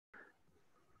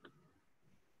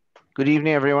Good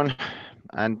evening, everyone,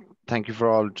 and thank you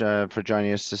for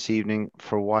joining us this evening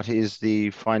for what is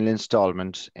the final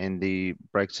instalment in the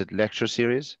Brexit Lecture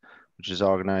Series, which is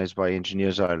organised by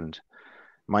Engineers Ireland.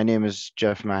 My name is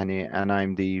Jeff Mahoney, and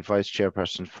I'm the Vice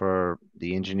Chairperson for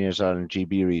the Engineers Ireland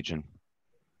GB region.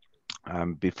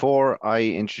 Before I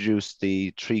introduce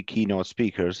the three keynote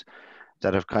speakers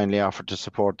that have kindly offered to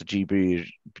support the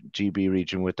GB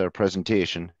region with their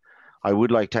presentation, I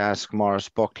would like to ask Maurice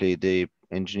Buckley, the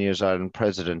Engineers Ireland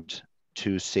President,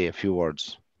 to say a few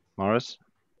words. Maurice?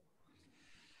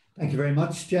 Thank you very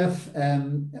much, Jeff.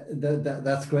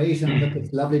 That's great. And look,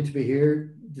 it's lovely to be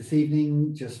here this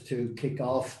evening just to kick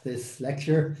off this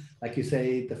lecture. Like you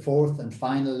say, the fourth and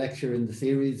final lecture in the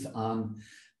series on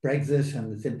Brexit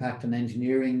and its impact on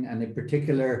engineering, and in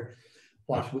particular,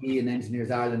 what we in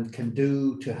Engineers Ireland can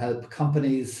do to help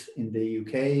companies in the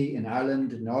UK, in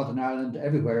Ireland, in Northern Ireland,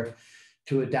 everywhere,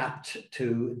 to adapt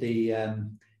to the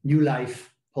new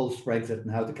life post-Brexit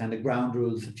and how the kind of ground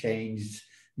rules have changed,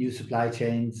 new supply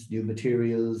chains, new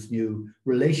materials, new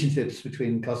relationships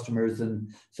between customers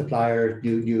and supplier,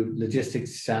 new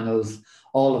logistics channels,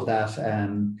 all of that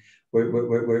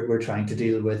we're trying to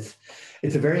deal with.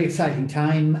 It's a very exciting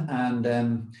time,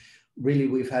 and really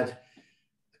we've had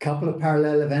a couple of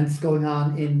parallel events going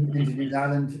on in Engineers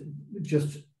Ireland,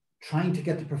 just trying to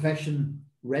get the profession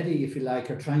ready, if you like,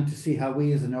 or trying to see how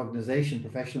we as an organisation,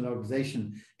 professional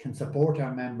organisation, can support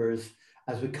our members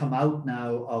as we come out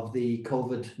now of the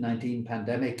COVID-19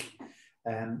 pandemic.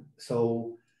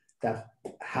 So that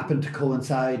happened to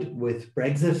coincide with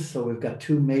Brexit. So we've got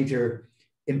two major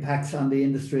impacts on the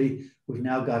industry. We've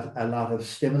now got a lot of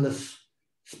stimulus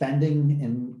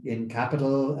spending in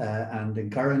capital and in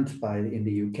current in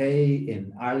the UK,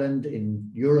 in Ireland,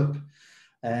 in Europe.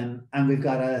 And we've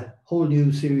got a whole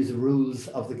new series of rules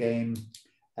of the game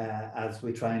as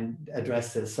we try and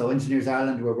address this. So Engineers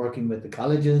Ireland, we're working with the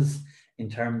colleges in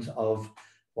terms of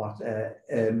what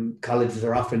colleges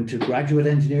are offering to graduate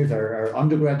engineers or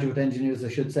undergraduate engineers, I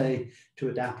should say, to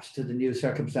adapt to the new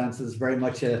circumstances. Very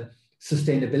much a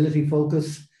sustainability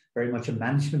focus, very much a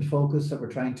management focus that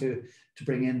we're trying to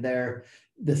bring in there.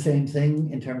 The same thing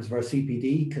in terms of our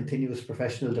CPD, continuous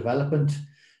professional development,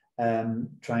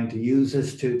 trying to use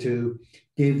this to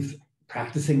give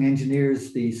practicing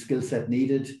engineers the skill set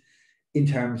needed in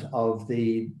terms of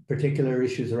the particular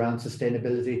issues around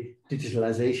sustainability,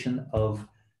 digitalization of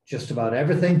just about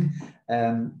everything,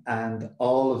 and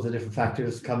all of the different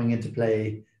factors coming into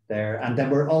play there. And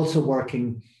then we're also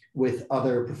working with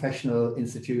other professional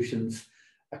institutions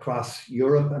across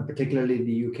Europe, and particularly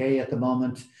the UK at the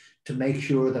moment, to make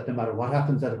sure that no matter what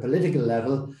happens at a political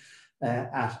level,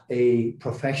 at a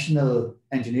professional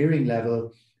engineering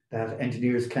level, that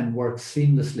engineers can work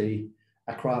seamlessly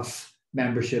across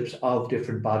memberships of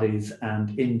different bodies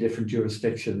and in different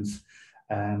jurisdictions,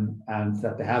 and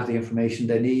that they have the information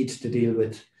they need to deal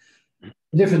with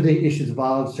different issues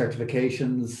involved,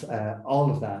 certifications,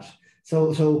 all of that.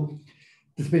 So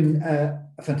there's been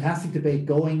a fantastic debate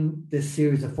going. This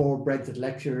series of 4 Brexit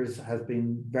lectures has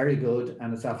been very good,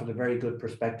 and it's offered a very good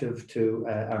perspective to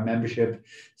our membership.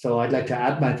 So I'd like to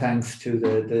add my thanks to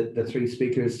the 3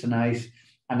 speakers tonight,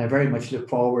 and I very much look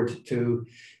forward to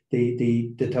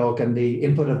the talk and the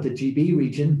input of the GB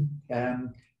region.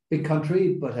 Big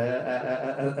country, but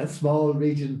a small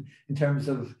region in terms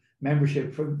of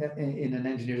membership in an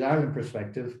Engineers Ireland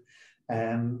perspective.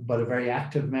 But a very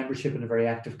active membership and a very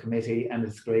active committee, and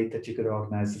it's great that you could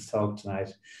organise this talk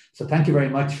tonight. So thank you very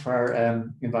much for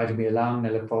inviting me along, and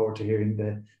I look forward to hearing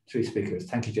the 3 speakers.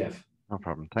 Thank you, Jeff. No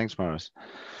problem. Thanks, Maurice.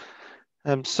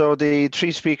 So the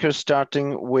 3 speakers,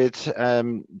 starting with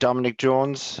Dominic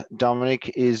Jones.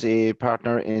 Dominic is a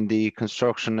partner in the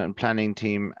construction and planning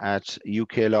team at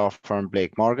UK law firm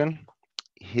Blake Morgan.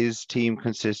 His team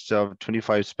consists of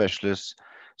 25 specialists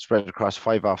spread across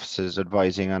 5 offices,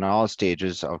 advising on all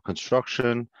stages of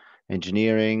construction,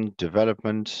 engineering,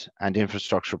 development, and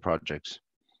infrastructure projects.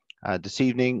 This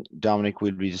evening, Dominic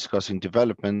will be discussing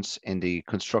developments in the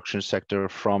construction sector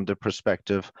from the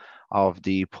perspective of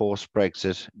the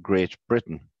post-Brexit Great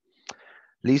Britain.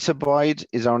 Lisa Boyd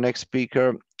is our next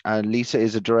speaker, and Lisa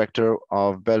is a director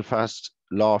of Belfast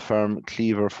law firm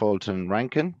Cleaver Fulton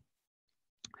Rankin.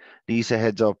 Lisa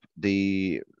heads up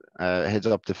the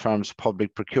firm's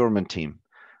public procurement team.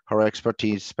 Her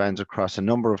expertise spans across a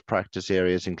number of practice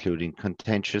areas, including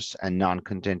contentious and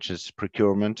non-contentious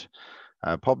procurement,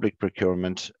 public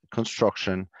procurement,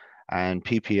 construction, and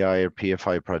PPI or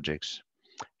PFI projects.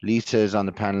 Lisa is on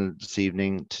the panel this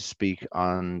evening to speak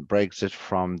on Brexit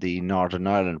from the Northern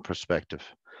Ireland perspective.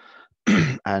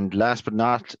 And last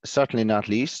but certainly not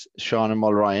least, Shauna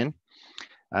Mulryan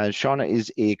Shauna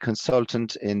is a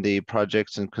consultant in the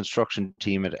projects and construction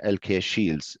team at LK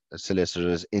Shields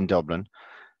Solicitors in Dublin.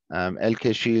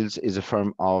 LK Shields is a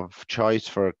firm of choice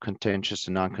for contentious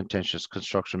and non-contentious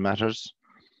construction matters.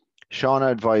 Shauna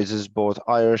advises both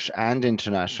Irish and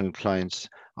international clients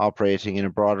operating in a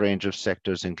broad range of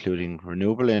sectors, including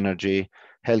renewable energy,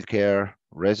 healthcare,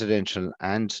 residential,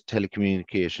 and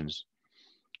telecommunications.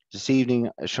 This evening,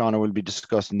 Shauna will be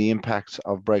discussing the impacts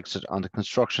of Brexit on the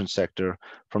construction sector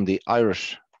from the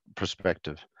Irish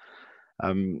perspective.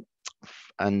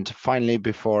 And finally,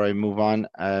 before I move on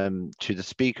to the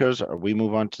speakers, or we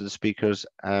move on to the speakers,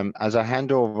 as I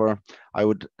hand over, I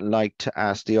would like to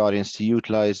ask the audience to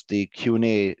utilize the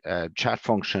Q&A chat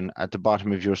function at the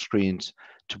bottom of your screens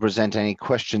to present any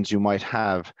questions you might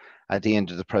have at the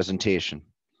end of the presentation.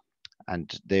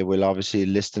 And they will obviously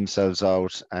list themselves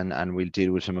out, and we'll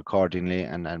deal with them accordingly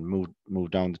and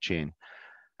move down the chain.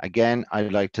 Again,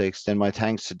 I'd like to extend my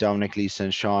thanks to Dominic, Lisa,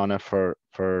 and Shauna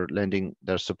for lending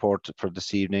their support for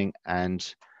this evening,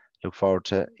 and look forward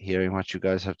to hearing what you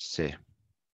guys have to say.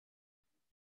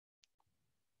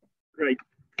 Great,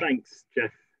 thanks,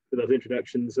 Jeff, for those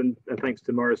introductions, and thanks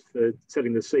to Maurice for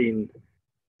setting the scene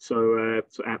so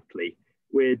aptly.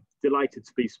 We're delighted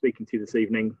to be speaking to you this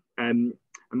evening. And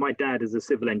my dad is a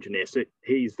civil engineer, so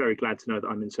he's very glad to know that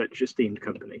I'm in such esteemed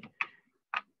company.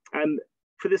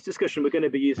 For this discussion, we're going to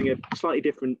be using a slightly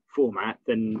different format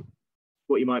than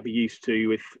what you might be used to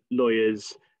with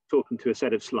lawyers talking to a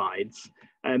set of slides.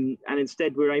 And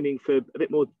instead, we're aiming for a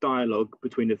bit more dialogue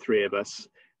between the three of us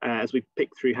as we pick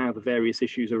through how the various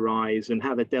issues arise and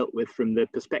how they're dealt with from the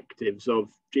perspectives of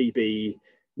GB,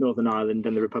 Northern Ireland,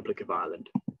 and the Republic of Ireland.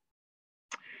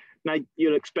 Now,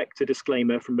 you'll expect a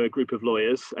disclaimer from a group of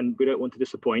lawyers, and we don't want to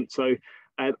disappoint. So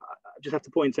I just have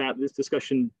to point out that this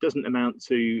discussion doesn't amount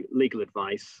to legal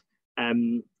advice.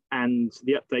 And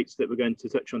the updates that we're going to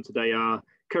touch on today are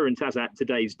current as at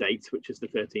today's date, which is the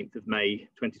 13th of May,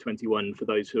 2021, for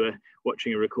those who are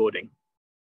watching a recording.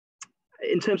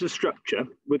 In terms of structure,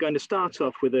 we're going to start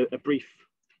off with a brief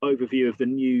overview of the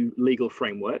new legal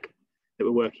framework that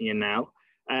we're working in now.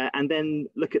 And then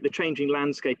look at the changing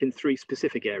landscape in three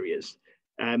specific areas.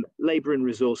 Labour and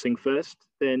resourcing first,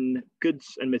 then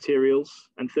goods and materials,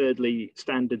 and thirdly,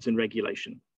 standards and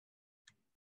regulation.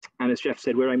 And as Jeff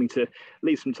said, we're aiming to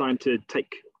leave some time to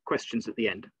take questions at the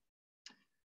end.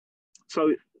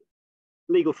 So,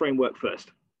 legal framework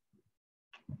first.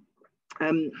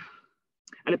 And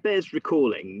it bears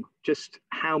recalling just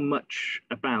how much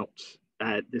about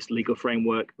this legal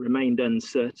framework remained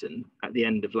uncertain at the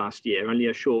end of last year, only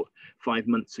a short 5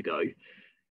 months ago.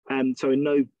 So a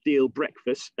no-deal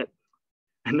Brexit,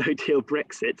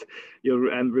 you'll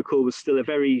recall, was still a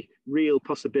very real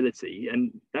possibility,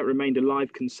 and that remained a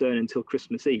live concern until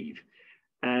Christmas Eve.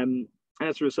 And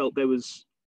as a result, there was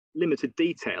limited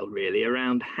detail really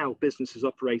around how businesses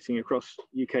operating across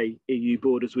UK-EU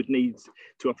borders would need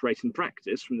to operate in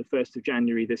practice from the 1st of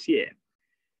January this year.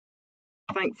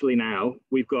 Thankfully now,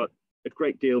 we've got a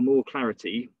great deal more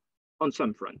clarity on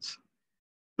some fronts.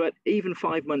 But even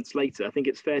 5 months later, I think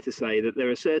it's fair to say that there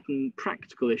are certain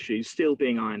practical issues still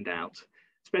being ironed out,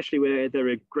 especially where there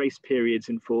are grace periods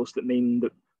in force that mean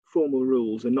that formal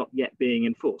rules are not yet being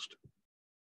enforced.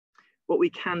 What we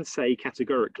can say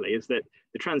categorically is that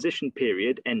the transition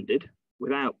period ended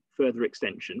without further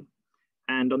extension.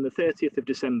 And on the 30th of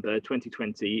December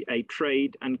 2020, a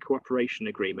trade and cooperation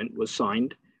agreement was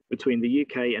signed between the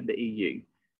UK and the EU,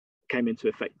 came into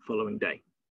effect the following day.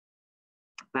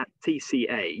 That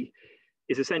TCA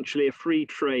is essentially a free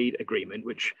trade agreement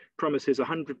which promises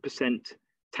 100%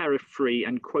 tariff-free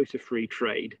and quota-free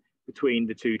trade between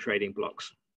the two trading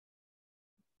blocs.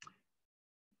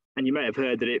 And you may have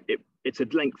heard that it's a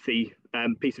lengthy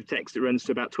piece of text that runs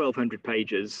to about 1,200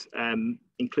 pages,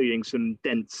 including some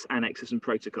dense annexes and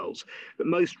protocols. But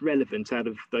most relevant out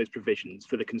of those provisions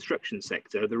for the construction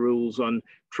sector are the rules on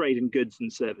trade in goods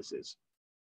and services.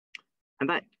 And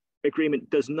that agreement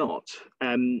does not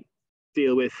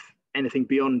deal with anything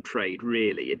beyond trade,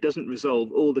 really. It doesn't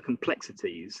resolve all the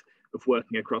complexities of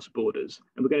working across borders.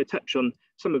 And we're going to touch on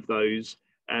some of those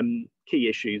key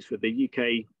issues for the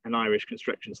UK and Irish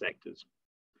construction sectors.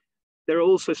 There are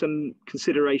also some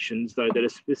considerations, though, that are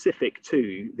specific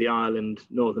to the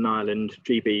Northern Ireland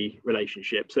GB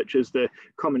relationship, such as the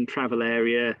common travel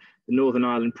area, the Northern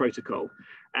Ireland Protocol.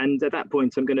 And at that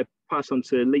point, I'm going to pass on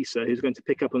to Lisa, who's going to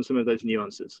pick up on some of those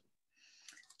nuances.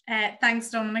 Thanks,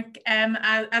 Dominic.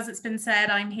 As it's been said,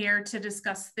 I'm here to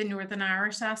discuss the Northern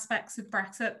Irish aspects of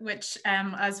Brexit, which,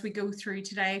 as we go through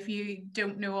today, if you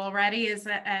don't know already, is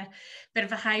a bit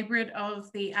of a hybrid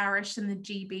of the Irish and the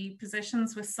GB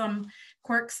positions with some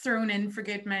quirks thrown in for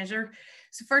good measure.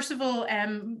 So first of all,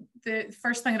 the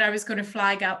first thing that I was going to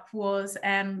flag up was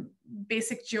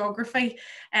basic geography.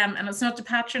 And it's not to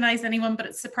patronize anyone, but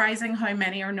it's surprising how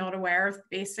many are not aware of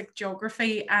basic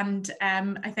geography. And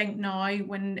I think now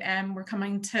when we're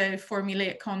coming to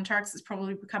formulate contracts, it's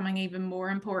probably becoming even more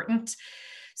important.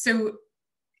 So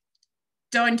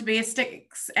down to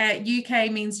basics,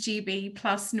 UK means GB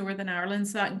plus Northern Ireland.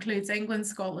 So that includes England,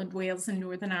 Scotland, Wales and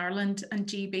Northern Ireland. And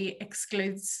GB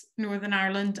excludes Northern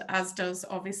Ireland, as does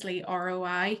obviously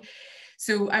ROI.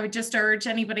 So I would just urge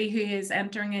anybody who is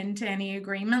entering into any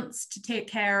agreements to take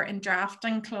care in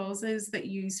drafting clauses that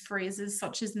use phrases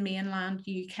such as mainland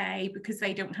UK, because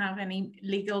they don't have any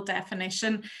legal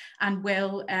definition and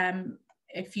will,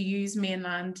 if you use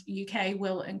mainland UK,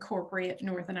 will incorporate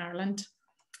Northern Ireland.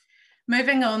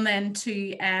 Moving on then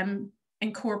to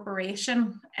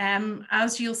incorporation.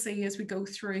 As you'll see as we go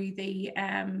through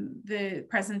the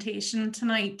presentation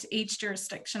tonight, each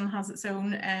jurisdiction has its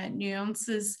own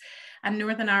nuances, and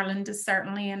Northern Ireland is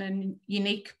certainly in a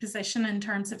unique position in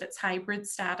terms of its hybrid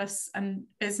status, and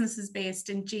businesses based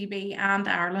in GB and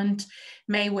Ireland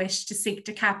may wish to seek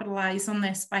to capitalise on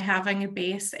this by having a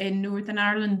base in Northern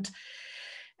Ireland.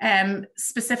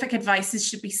 Specific advices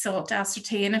should be sought to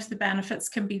ascertain if the benefits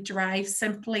can be derived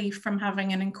simply from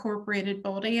having an incorporated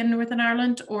body in Northern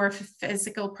Ireland, or if a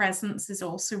physical presence is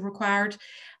also required,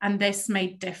 and this may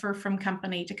differ from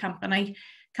company to company.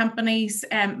 Companies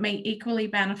may equally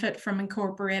benefit from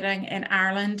incorporating in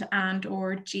Ireland and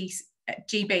or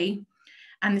GB,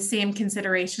 and the same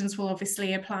considerations will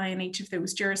obviously apply in each of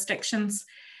those jurisdictions.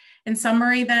 In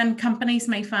summary, then, companies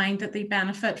may find that they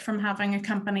benefit from having a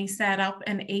company set up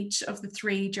in each of the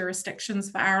 3 jurisdictions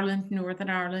of Ireland,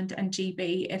 Northern Ireland and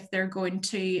GB if they're going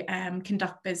to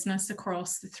conduct business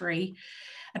across the 3.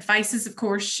 Advices, of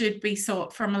course, should be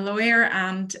sought from a lawyer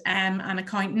and an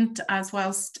accountant, as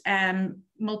whilst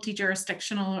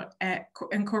multi-jurisdictional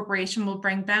incorporation will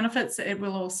bring benefits, it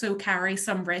will also carry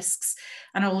some risks,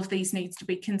 and all of these needs to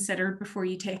be considered before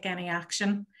you take any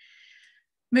action.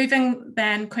 Moving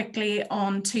then quickly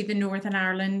on to the Northern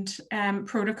Ireland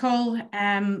Protocol.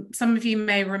 Some of you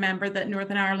may remember that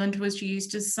Northern Ireland was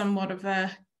used as somewhat of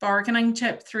a bargaining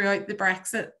chip throughout the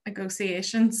Brexit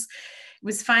negotiations. It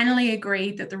was finally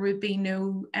agreed that there would be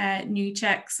no new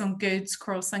checks on goods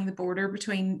crossing the border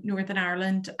between Northern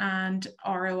Ireland and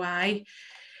ROI.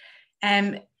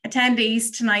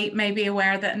 Attendees tonight may be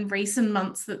aware that in recent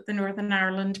months that the Northern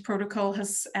Ireland Protocol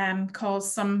has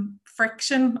caused some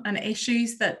friction and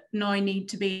issues that now need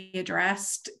to be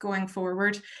addressed going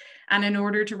forward. And in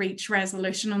order to reach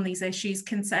resolution on these issues,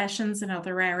 concessions in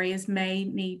other areas may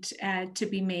need to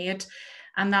be made.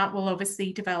 And that will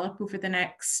obviously develop over the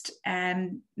next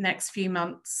few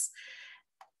months.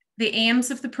 The aims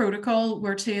of the protocol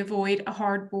were to avoid a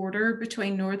hard border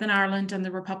between Northern Ireland and the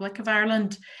Republic of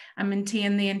Ireland and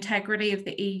maintain the integrity of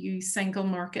the EU single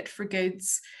market for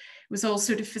goods. It was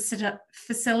also to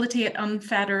facilitate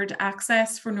unfettered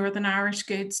access for Northern Irish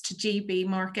goods to GB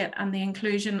market and the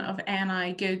inclusion of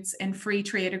NI goods in free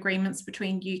trade agreements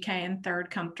between UK and third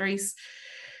countries.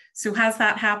 So has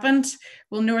that happened?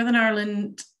 Well, Northern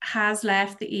Ireland has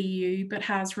left the EU, but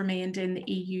has remained in the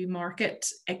EU market.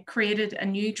 It created a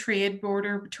new trade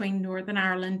border between Northern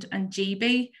Ireland and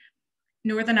GB.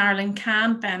 Northern Ireland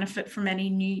can benefit from any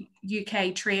new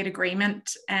UK trade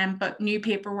agreement, but new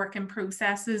paperwork and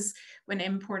processes when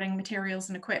importing materials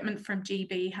and equipment from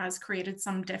GB has created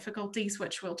some difficulties,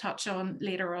 which we'll touch on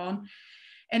later on.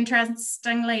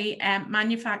 Interestingly,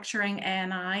 Manufacturing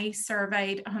NI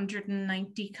surveyed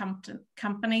 190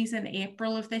 companies in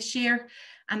April of this year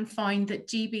and found that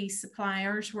GB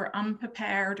suppliers were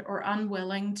unprepared or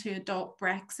unwilling to adopt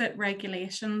Brexit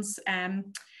regulations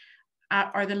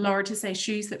are the largest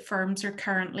issues that firms are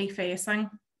currently facing.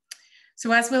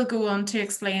 So as we'll go on to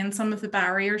explain, some of the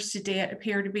barriers to date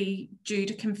appear to be due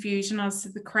to confusion as to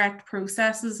the correct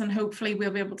processes, and hopefully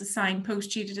we'll be able to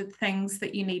signpost you to the things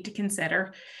that you need to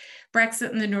consider.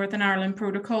 Brexit and the Northern Ireland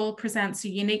Protocol presents a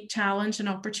unique challenge and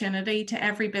opportunity to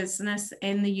every business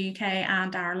in the UK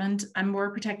and Ireland, and more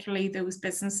particularly those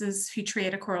businesses who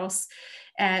trade across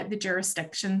the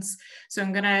jurisdictions. So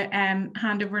I'm going to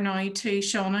hand over now to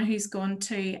Shauna, who's going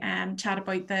to chat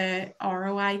about the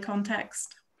ROI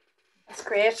context. That's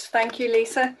great. Thank you,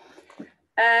 Lisa.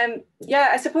 Yeah,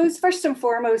 I suppose first and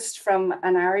foremost, from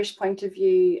an Irish point of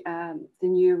view, the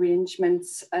new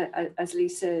arrangements, as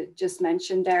Lisa just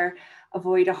mentioned there,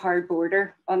 avoid a hard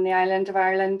border on the island of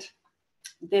Ireland.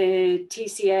 The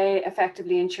TCA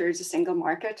effectively ensures a single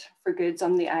market for goods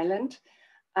on the island.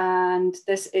 And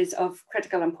this is of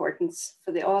critical importance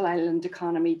for the all-island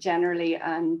economy generally,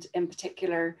 and in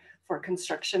particular for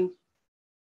construction.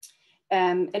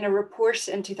 In a report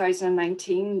in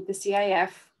 2019, the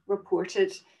CIF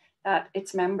reported that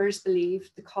its members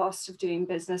believed the cost of doing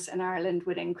business in Ireland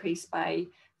would increase by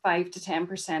 5 to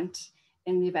 10%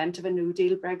 in the event of a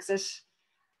no-deal Brexit.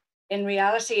 In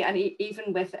reality, and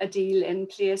even with a deal in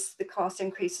place, the cost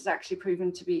increase has actually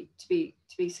proven to be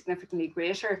significantly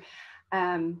greater.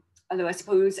 Although I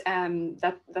suppose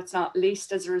that's not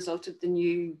least as a result of the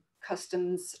new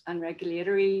customs and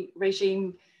regulatory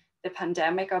regime. The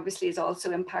pandemic obviously is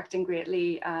also impacting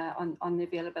greatly on the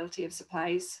availability of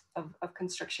supplies of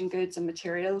construction goods and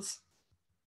materials.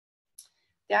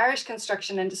 The Irish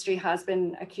construction industry has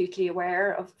been acutely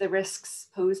aware of the risks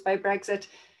posed by Brexit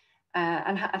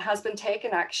and has been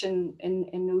taking action in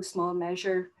no small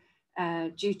measure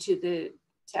due to the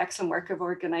excellent work of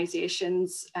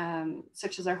organisations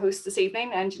such as our host this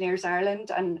evening, Engineers Ireland,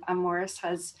 and Maurice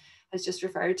has just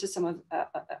referred to some of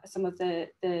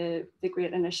the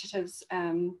great initiatives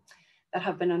that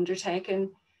have been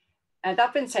undertaken.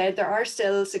 That being said, there are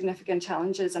still significant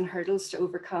challenges and hurdles to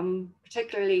overcome,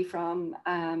 particularly from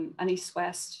an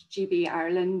East-West GB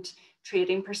Ireland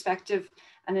trading perspective,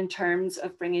 and in terms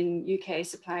of bringing UK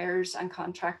suppliers and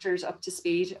contractors up to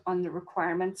speed on the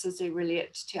requirements as they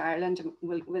relate to Ireland. And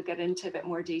we'll get into a bit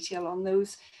more detail on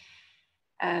those.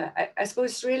 I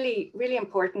suppose it's really, really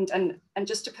important, and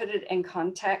just to put it in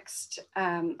context,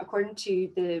 according to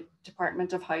the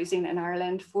Department of Housing in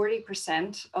Ireland,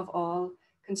 40% of all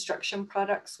construction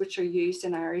products which are used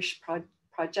in Irish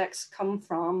projects come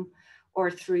from or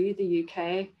through the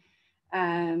UK.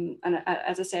 And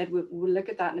as I said, we'll look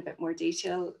at that in a bit more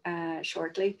detail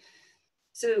shortly.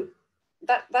 So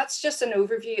that's just an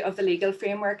overview of the legal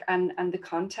framework and the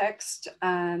context.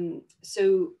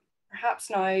 So perhaps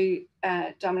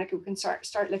now, Dominic, we can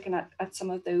start looking at some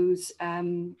of those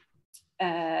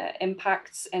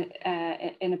impacts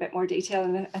in a bit more detail.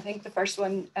 And I think the first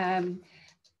one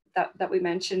that we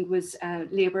mentioned was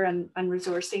labour and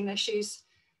resourcing issues.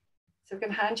 So we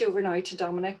can hand you over now to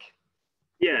Dominic.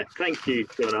 Yeah, thank you,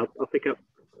 John. I'll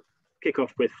kick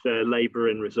off with labour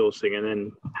and resourcing, and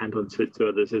then hand on to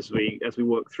others as we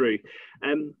work through.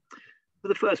 But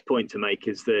the first point to make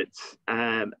is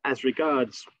that as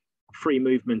regards free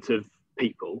movement of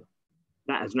people,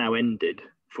 that has now ended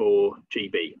for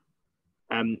GB,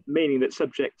 meaning that,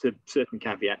 subject to certain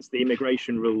caveats, the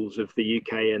immigration rules of the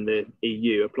UK and the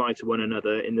EU apply to one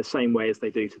another in the same way as they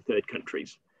do to third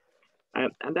countries.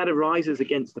 And that arises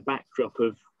against the backdrop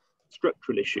of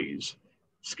structural issues,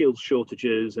 skills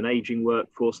shortages, and ageing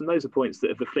workforce, and those are points that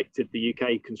have afflicted the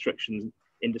UK construction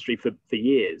industry for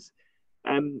years.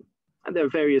 And there are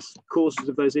various causes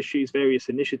of those issues, various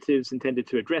initiatives intended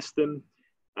to address them.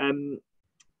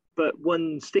 But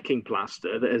one sticking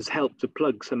plaster that has helped to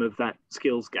plug some of that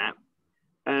skills gap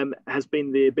has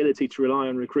been the ability to rely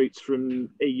on recruits from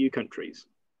EU countries.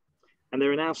 And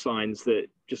there are now signs that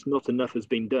just not enough has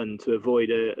been done to avoid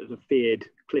a feared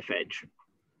cliff edge.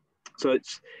 So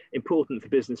it's important for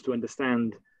business to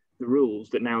understand the rules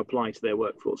that now apply to their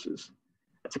workforces.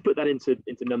 To put that into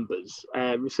numbers,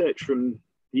 research from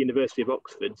the University of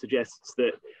Oxford suggests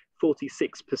that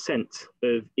 46%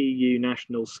 of EU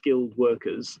national skilled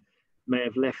workers may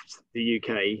have left the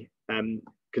UK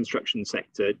construction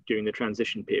sector during the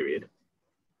transition period.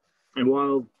 And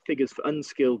while figures for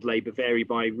unskilled labour vary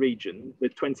by region, the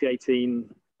 2018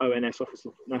 ONS Office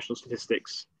of National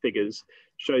Statistics figures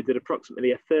showed that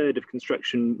approximately a third of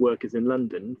construction workers in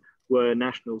London were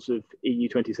nationals of EU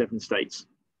 27 states.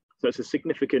 So it's a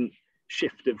significant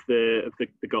shift of the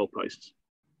goalposts.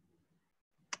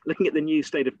 Looking at the new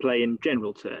state of play in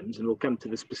general terms, and we'll come to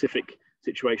the specific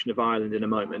situation of Ireland in a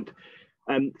moment,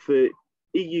 for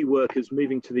EU workers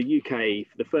moving to the UK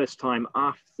for the first time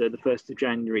after the 1st of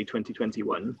January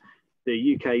 2021,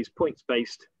 the UK's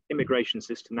points-based immigration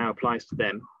system now applies to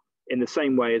them in the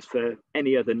same way as for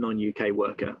any other non-UK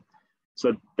worker.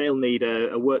 So they'll need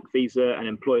a work visa and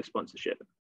employer sponsorship.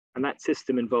 And that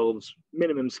system involves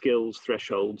minimum skills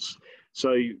thresholds.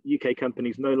 So UK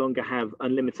companies no longer have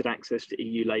unlimited access to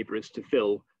EU labourers to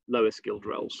fill lower skilled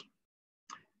roles.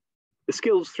 The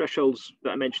skills thresholds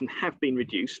that I mentioned have been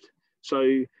reduced.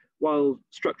 So while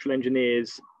structural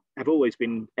engineers have always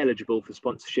been eligible for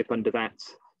sponsorship under that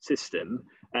system,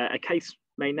 a case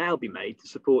may now be made to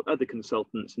support other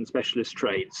consultants and specialist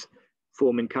trades,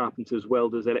 foremen, carpenters,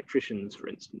 welders, electricians, for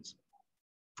instance.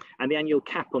 And the annual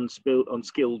cap on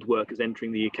skilled workers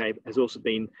entering the UK has also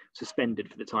been suspended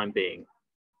for the time being.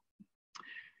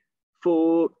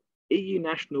 For EU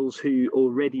nationals who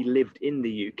already lived in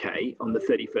the UK on the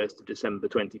 31st of December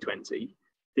 2020,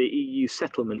 the EU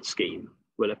settlement scheme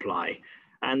will apply.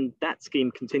 And that scheme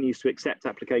continues to accept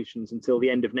applications until the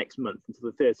end of next month,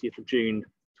 until the 30th of June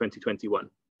 2021.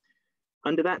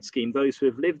 Under that scheme, those who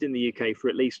have lived in the UK for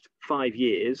at least 5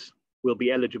 years will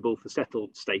be eligible for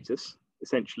settled status,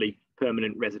 essentially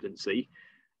permanent residency,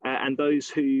 and those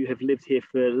who have lived here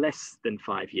for less than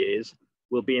 5 years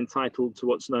will be entitled to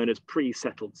what's known as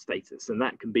pre-settled status, and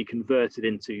that can be converted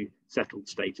into settled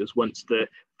status once the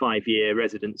 5-year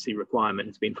residency requirement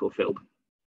has been fulfilled.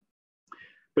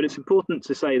 But it's important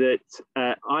to say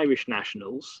that Irish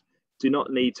nationals do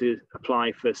not need to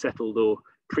apply for settled or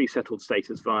pre-settled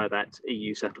status via that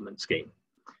EU settlement scheme.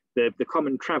 The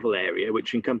Common Travel Area,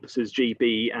 which encompasses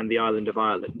GB and the island of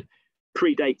Ireland,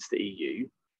 predates the EU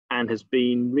and has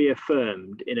been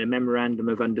reaffirmed in a Memorandum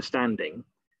of Understanding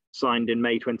signed in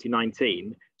May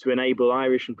 2019 to enable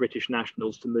Irish and British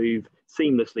nationals to move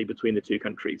seamlessly between the two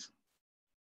countries.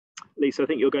 Lisa, I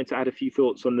think you're going to add a few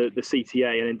thoughts on the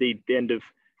CTA and indeed the end of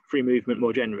free movement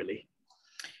more generally.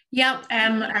 Yeah,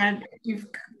 and you've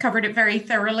covered it very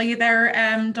thoroughly there,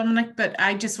 Dominic, but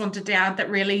I just wanted to add that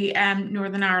really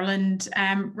Northern Ireland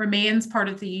remains part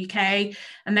of the UK,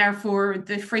 and therefore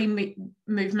the free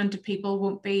movement of people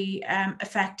won't be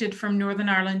affected from Northern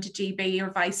Ireland to GB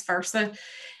or vice versa.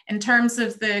 In terms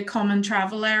of the Common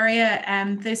Travel Area,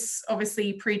 this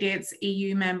obviously predates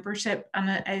EU membership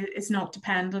and is not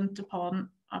dependent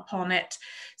upon it.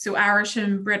 So Irish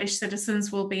and British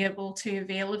citizens will be able to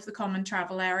avail of the Common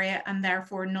Travel Area and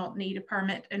therefore not need a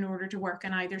permit in order to work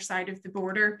on either side of the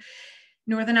border.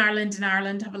 Northern Ireland and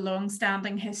Ireland have a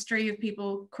long-standing history of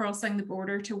people crossing the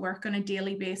border to work on a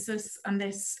daily basis, and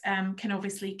this can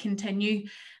obviously continue.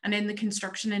 And in the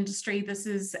construction industry, this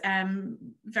is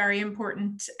very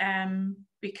important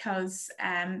because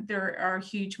there are a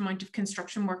huge amount of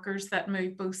construction workers that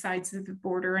move both sides of the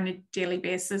border on a daily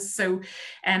basis, so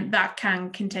that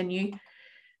can continue.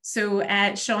 So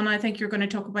Sean, I think you're going to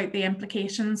talk about the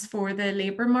implications for the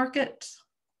labour market.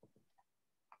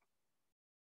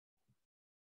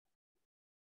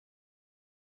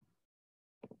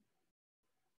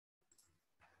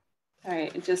 All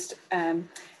right, just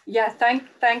yeah,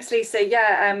 thanks, Lisa.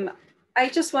 Yeah, I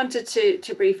just wanted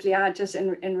to briefly add, just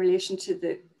in relation to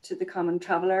the Common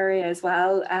Travel Area as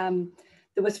well.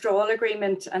 The withdrawal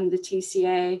agreement and the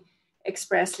TCA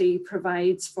expressly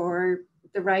provides for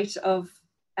the right of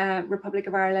Republic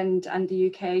of Ireland and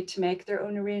the UK to make their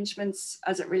own arrangements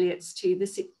as it relates to the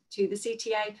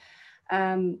CTA.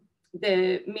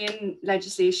 The main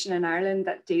legislation in Ireland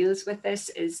that deals with this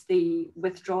is the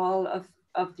withdrawal of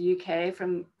the UK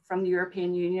from the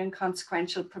European Union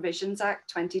Consequential Provisions Act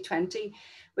 2020,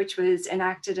 which was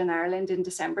enacted in Ireland in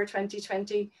December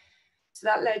 2020. So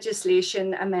that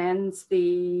legislation amends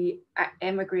the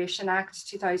Immigration Act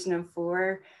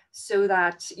 2004 so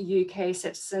that UK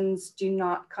citizens do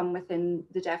not come within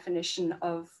the definition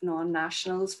of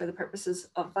non-nationals for the purposes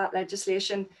of that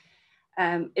legislation.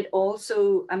 It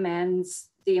also amends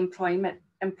the Employment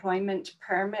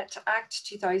Permit Act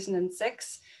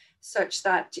 2006, such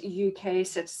that UK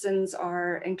citizens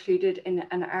are included in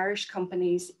an Irish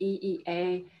company's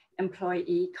EEA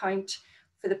employee count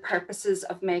for the purposes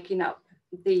of making up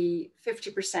the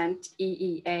 50%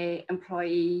 EEA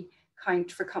employee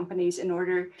count for companies in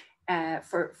order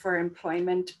for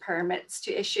employment permits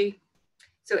to issue.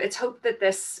 So it's hoped that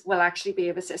this will actually be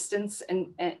of assistance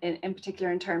in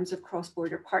particular in terms of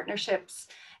cross-border partnerships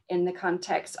in the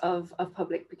context of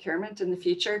public procurement in the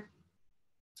future.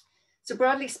 So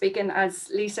broadly speaking, as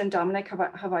Lisa and Dominic have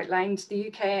outlined, the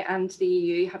UK and the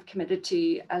EU have committed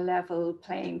to a level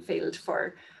playing field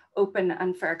for open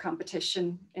and fair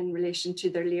competition in relation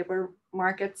to their labour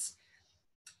markets.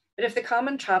 But if the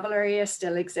Common Travel Area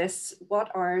still exists, what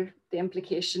are the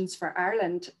implications for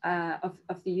Ireland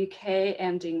of the UK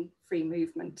ending free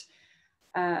movement?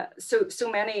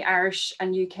 So many Irish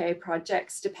and UK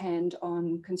projects depend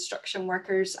on construction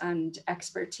workers and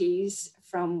expertise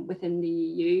from within the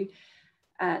EU.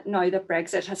 Now that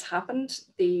Brexit has happened,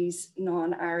 these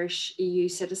non-Irish EU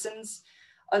citizens,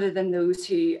 other than those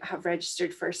who have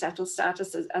registered for settled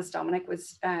status, as Dominic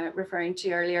was referring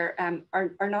to earlier,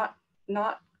 are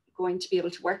not going to be able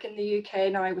to work in the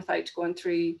UK now without going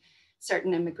through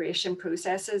certain immigration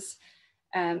processes.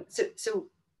 So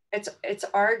it's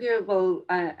arguable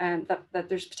that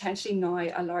there's potentially now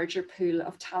a larger pool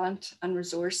of talent and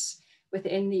resource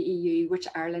within the EU which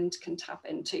Ireland can tap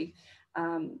into.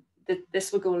 That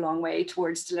this will go a long way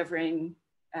towards delivering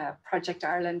Project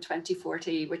Ireland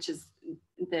 2040, which is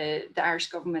the Irish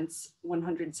government's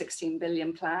 116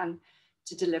 billion plan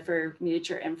to deliver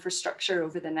major infrastructure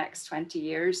over the next 20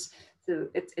 years. So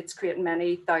it's creating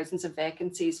many thousands of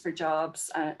vacancies for jobs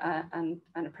and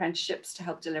apprenticeships to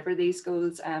help deliver these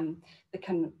goals that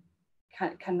can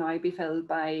now be filled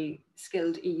by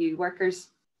skilled EU workers.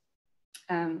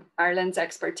 Ireland's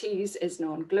expertise is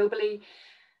known globally,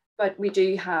 but we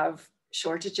do have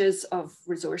shortages of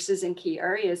resources in key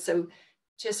areas. So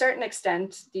to a certain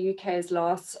extent, the UK's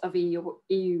loss of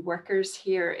EU workers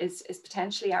here is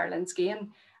potentially Ireland's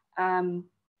gain.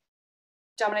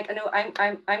 Dominic, I know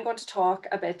I'm going to talk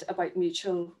a bit about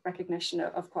mutual recognition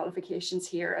of qualifications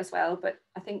here as well, but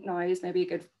I think now is maybe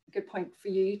a good point for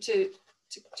you to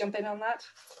jump in on that.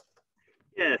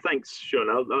 Yeah, thanks, Sean.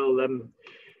 I'll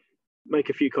make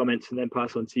a few comments and then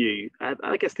pass on to you.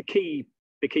 I guess the key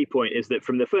point is that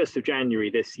from the 1st of January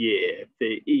this year,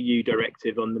 the EU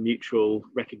directive on the mutual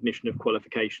recognition of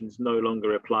qualifications no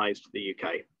longer applies to the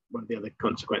UK, one of the other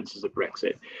consequences of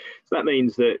Brexit. So that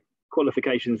means that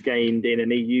qualifications gained in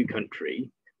an EU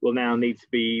country will now need to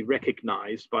be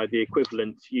recognised by the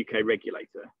equivalent UK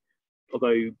regulator,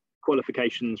 although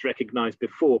qualifications recognised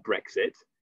before Brexit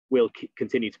will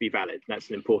continue to be valid. That's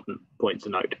an important point to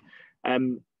note.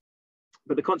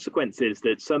 But the consequence is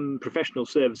that some professional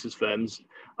services firms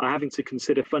are having to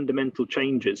consider fundamental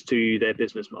changes to their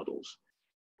business models.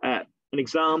 An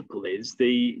example is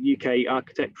the UK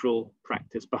architectural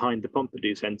practice behind the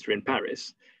Pompidou Centre in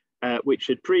Paris, which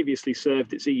had previously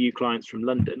served its EU clients from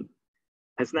London,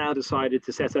 has now decided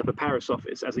to set up a Paris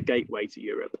office as a gateway to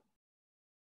Europe.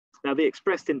 Now, the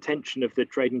expressed intention of the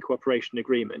Trade and Cooperation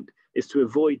Agreement is to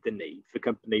avoid the need for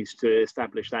companies to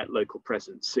establish that local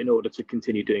presence in order to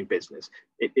continue doing business.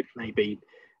 It may be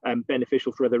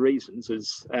beneficial for other reasons,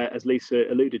 as Lisa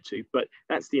alluded to, but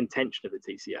that's the intention of the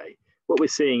TCA. What we're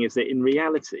seeing is that in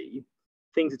reality,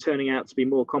 things are turning out to be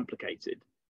more complicated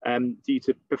due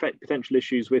to potential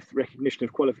issues with recognition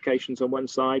of qualifications on one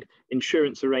side,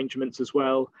 insurance arrangements as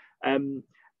well, and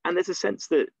there's a sense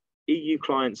that EU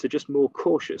clients are just more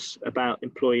cautious about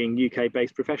employing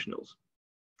UK-based professionals.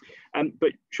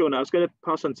 But Sean, I was going to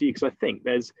pass on to you because I think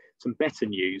there's some better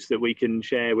news that we can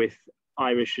share with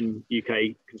Irish and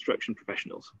UK construction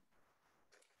professionals.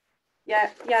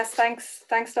 Yes,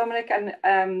 thanks Dominic, and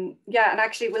and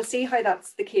actually we'll see how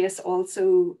that's the case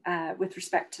also with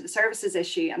respect to the services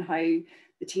issue and how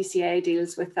the TCA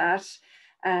deals with that.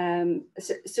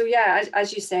 So yeah,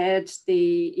 as you said, the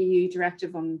EU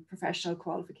directive on professional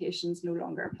qualifications no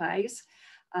longer applies.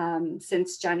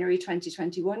 Since January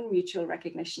 2021, mutual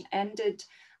recognition ended,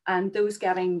 and those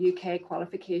getting UK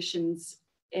qualifications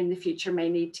in the future may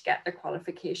need to get their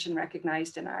qualification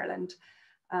recognised in Ireland.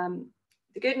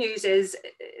 The good news is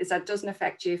that it doesn't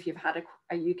affect you if you've had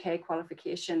a UK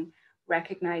qualification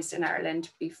recognised in Ireland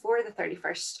before the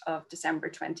 31st of December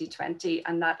 2020,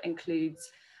 and that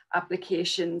includes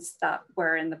applications that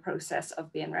were in the process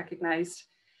of being recognised.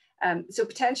 So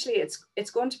potentially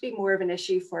it's going to be more of an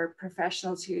issue for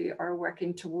professionals who are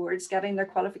working towards getting their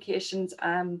qualifications.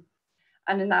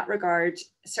 And in that regard,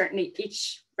 certainly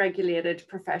each regulated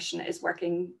profession is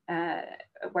working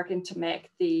to make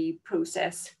the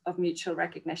process of mutual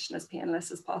recognition as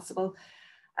painless as possible.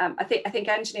 I think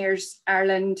Engineers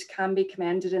Ireland can be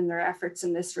commended in their efforts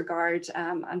in this regard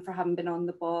and for having been on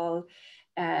the ball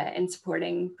in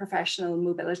supporting professional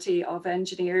mobility of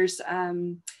engineers.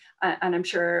 And I'm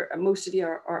sure most of you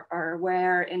are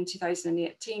aware, in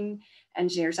 2018,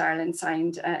 Engineers Ireland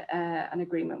signed an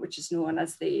agreement which is known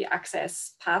as the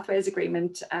Access Pathways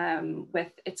Agreement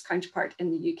with its counterpart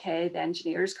in the UK, the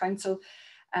Engineers Council,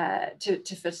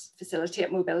 to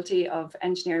facilitate mobility of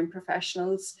engineering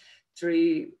professionals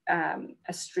through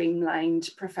a streamlined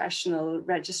professional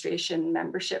registration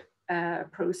membership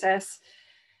process.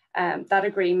 That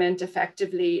agreement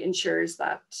effectively ensures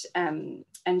that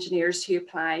engineers who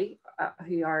apply,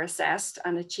 who are assessed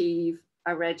and achieve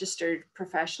a registered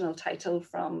professional title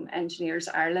from Engineers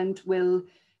Ireland will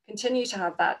continue to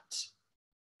have that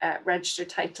registered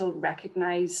title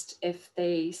recognised if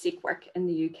they seek work in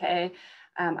the UK,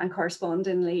 and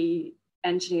correspondingly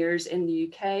engineers in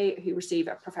the UK who receive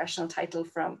a professional title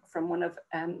from one of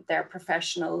their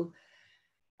professional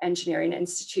engineering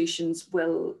institutions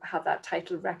will have that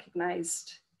title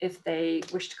recognised if they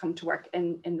wish to come to work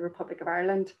in the Republic of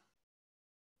Ireland.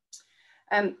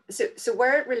 So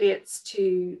where it relates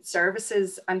to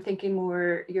services, I'm thinking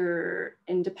more your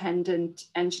independent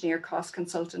engineer cost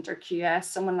consultant or QS,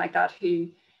 someone like that who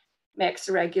makes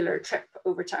a regular trip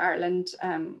over to Ireland,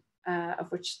 of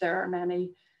which there are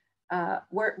many.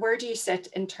 Where do you sit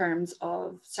in terms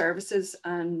of services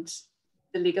and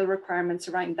the legal requirements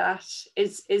around that?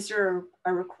 Is there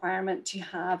a requirement to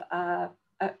have a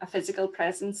physical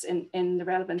presence in the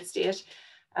relevant state?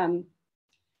 I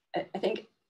think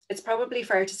it's probably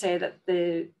fair to say that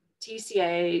the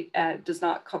TCA does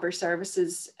not cover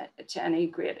services to any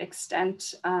great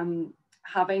extent.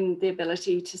 Having the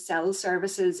ability to sell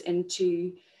services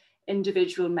into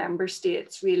individual member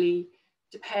states really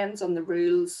depends on the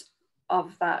rules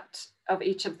of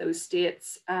each of those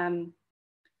states.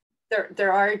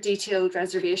 There are detailed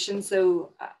reservations,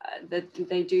 though, that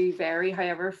they do vary,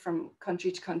 however, from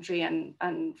country to country and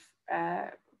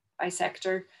by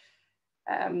sector.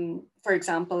 For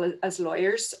example, as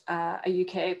lawyers, a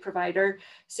UK provider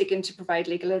seeking to provide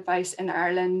legal advice in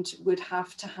Ireland would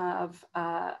have to have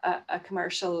a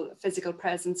commercial physical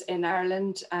presence in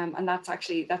Ireland, and that's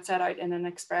set out in an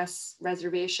express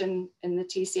reservation in the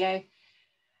TCA.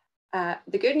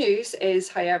 The good news is,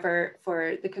 however,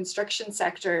 for the construction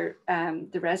sector,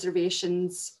 the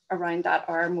reservations around that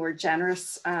are more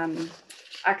generous.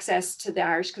 Access to the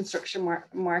Irish construction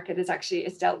market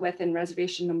is dealt with in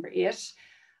reservation number 8.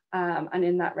 And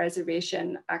in that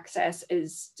reservation, access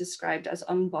is described as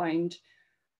unbound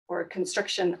for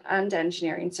construction and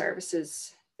engineering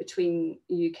services between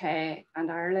UK and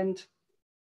Ireland.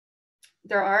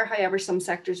 There are, however, some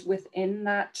sectors within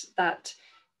that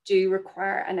do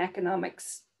require an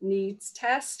economics needs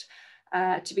test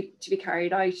to be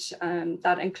carried out.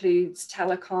 That includes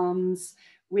telecoms,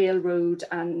 railroad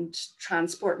and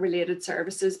transport related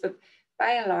services, but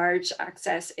by and large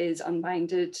access is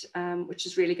unbounded, which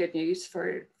is really good news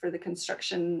for the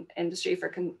construction industry,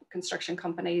 for construction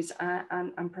companies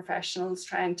and professionals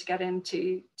trying to get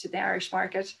into the Irish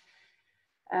market.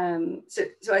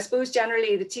 So I suppose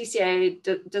generally the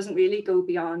TCA doesn't really go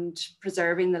beyond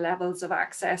preserving the levels of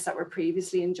access that were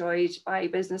previously enjoyed by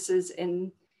businesses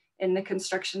in the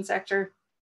construction sector.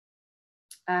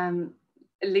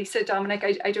 Lisa,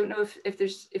 Dominic, I don't know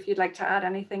if you'd like to add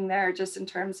anything there, just in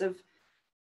terms of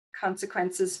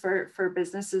consequences for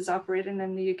businesses operating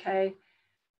in the UK,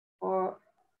 or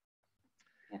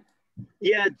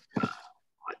yeah,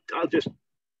 I'll just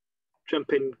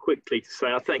jump in quickly to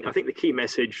say I think the key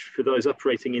message for those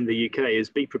operating in the UK is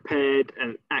be prepared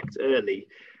and act early.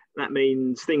 That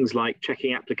means things like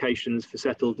checking applications for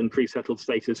settled and pre-settled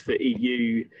status for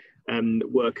EU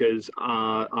workers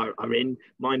are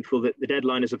mindful that the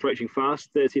deadline is approaching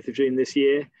fast, 30th of June this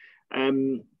year,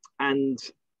 and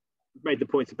made the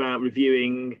point about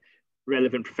reviewing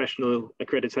relevant professional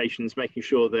accreditations, making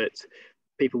sure that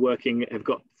people working have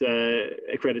got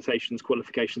accreditations,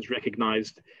 qualifications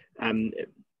recognised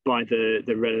by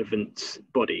the relevant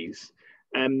bodies.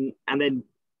 And then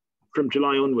from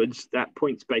July onwards, that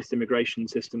points-based immigration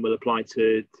system will apply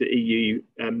to EU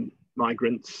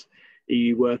migrants,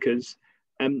 EU workers.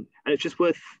 And it's just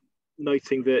worth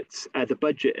noting that the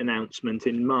budget announcement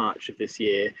in March of this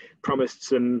year promised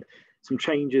some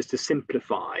changes to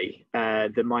simplify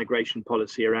the migration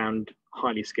policy around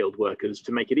highly skilled workers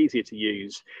to make it easier to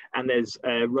use. And there's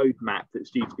a roadmap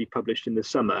that's due to be published in the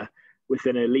summer with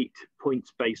an elite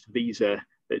points-based visa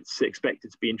that's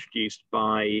expected to be introduced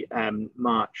by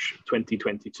March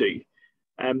 2022.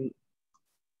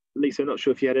 Lisa, I'm not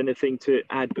sure if you had anything to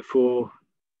add before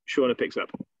Shauna picks up.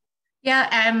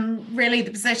 Yeah, really the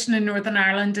position in Northern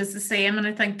Ireland is the same, and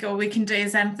I think all we can do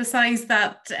is emphasise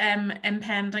that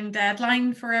impending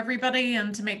deadline for everybody,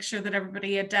 and to make sure that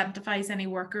everybody identifies any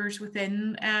workers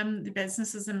within the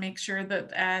businesses and make sure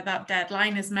that that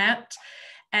deadline is met.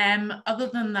 Other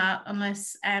than that,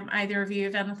 unless either of you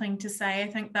have anything to say, I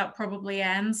think that probably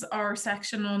ends our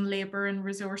section on labour and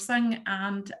resourcing.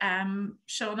 And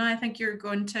Shauna, I think you're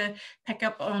going to pick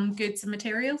up on goods and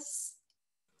materials.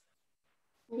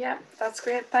 Yeah, that's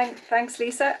great. Thanks,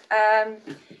 Lisa.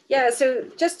 Yeah, so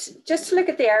just to look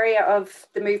at the area of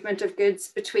the movement of goods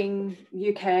between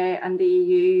UK and the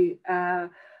EU,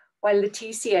 while the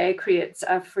TCA creates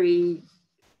a free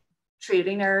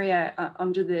trading area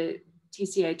under the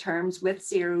TCA terms with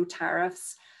zero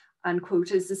tariffs and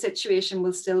quotas, the situation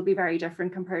will still be very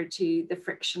different compared to the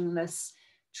frictionless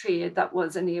trade that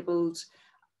was enabled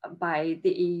by the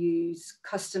EU's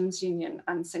customs union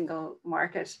and single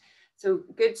market. So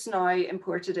goods now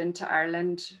imported into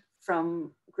Ireland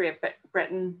from Great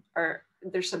Britain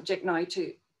they're subject now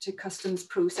to customs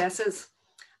processes.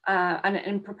 And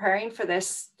in preparing for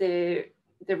this, the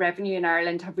revenue in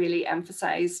Ireland have really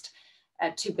emphasised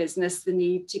to business the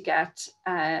need to get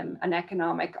an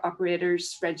economic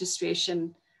operators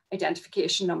registration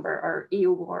identification number, or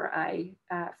EORI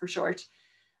for short.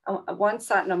 Once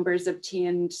that number is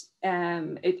obtained,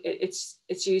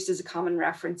 it's used as a common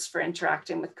reference for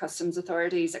interacting with customs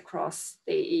authorities across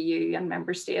the EU and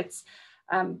member states.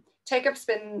 Take-up's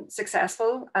been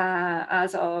successful.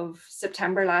 As of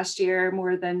September last year,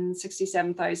 more than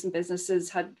 67,000 businesses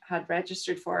had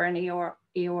registered for an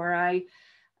EORI.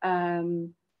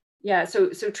 Yeah, so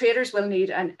traders will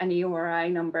need an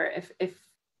EORI number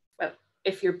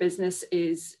if your business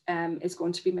is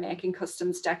going to be making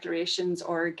customs declarations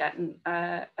or getting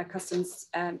a customs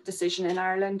decision in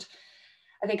Ireland.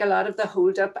 I think a lot of the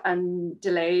holdup and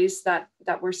delays that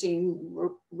we're seeing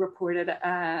reported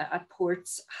at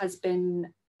ports has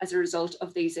been as a result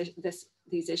of these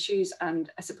issues,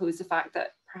 and I suppose the fact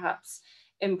that perhaps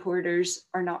importers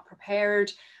are not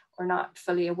prepared or not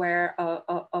fully aware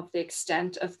of the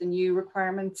extent of the new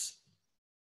requirements.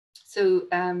 So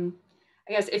I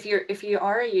guess if you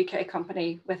are a UK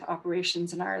company with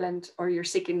operations in Ireland, or you're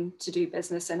seeking to do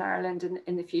business in Ireland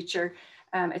in the future,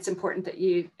 it's important that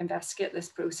you investigate this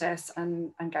process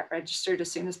and get registered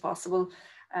as soon as possible.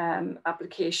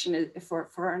 Application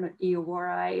for an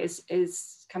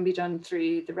EORI can be done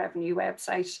through the Revenue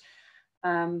website.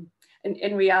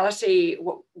 In reality,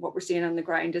 what we're seeing on the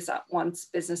ground is that once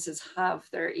businesses have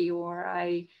their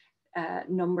EORI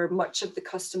number, much of the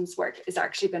customs work has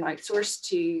actually been outsourced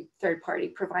to third-party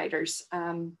providers,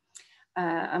 and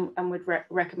would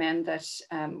recommend that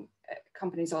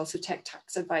companies also take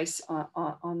tax advice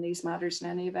on these matters in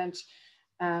any event.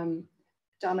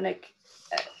 Dominic,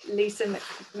 Lisa,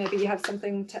 maybe you have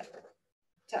something to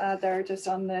add there just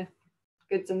on the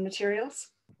goods and materials?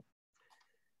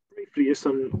 Briefly, just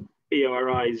on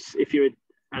EORIs, if you're,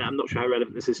 and I'm not sure how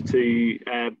relevant this is to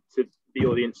the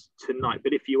audience tonight,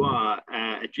 but if you are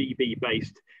a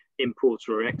GB-based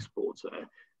importer or exporter,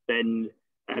 then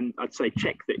I'd say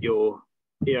check that your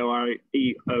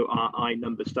EORI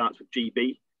number starts with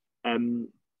GB.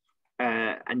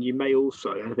 And you may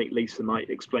also, I think Lisa might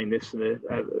explain this in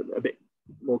a bit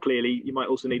more clearly, you might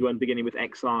also need one beginning with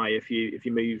XI if you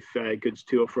move goods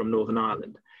to or from Northern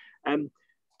Ireland. And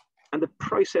the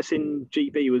process in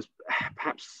GB was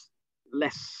perhaps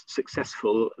less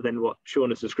successful than what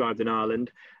Sean has described in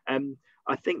Ireland.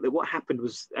 I think that what happened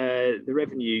was the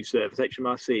Revenue Service,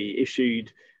 HMRC,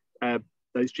 issued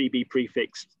those GB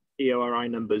prefixed EORI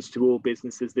numbers to all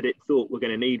businesses that it thought were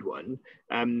going to need one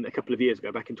a couple of years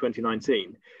ago, back in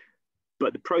 2019.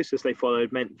 But the process they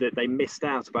followed meant that they missed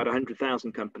out about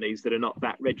 100,000 companies that are not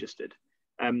that registered.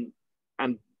 And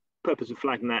purpose of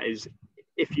flagging that is,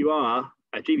 if you are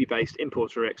a GB-based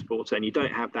importer or exporter and you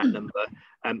don't have that number,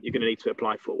 you're going to need to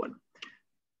apply for one.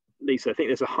 Lisa, I think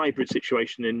there's a hybrid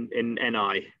situation in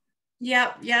NI.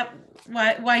 Yep.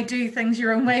 Why do things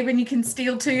your own way when you can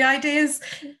steal two ideas?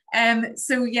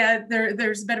 So yeah,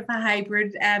 there's a bit of a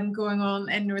hybrid going on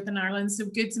in Northern Ireland. So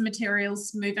goods and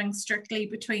materials moving strictly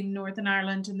between Northern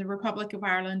Ireland and the Republic of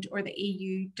Ireland or the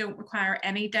EU don't require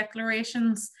any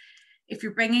declarations. If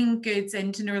you're bringing goods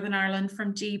into Northern Ireland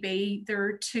from GB, there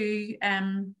are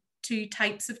two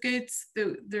types of goods.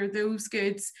 There are those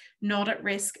goods not at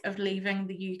risk of leaving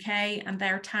the UK and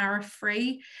they're tariff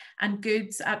free, and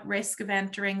goods at risk of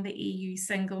entering the EU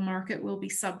single market will be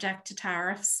subject to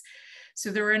tariffs.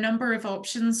 So there are a number of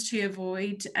options to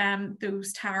avoid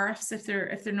those tariffs if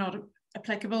they're not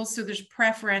applicable. So there's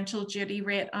preferential duty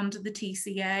rate under the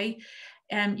TCA.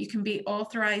 You can be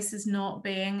authorised as not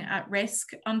being at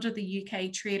risk under the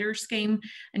UK Trader Scheme,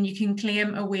 and you can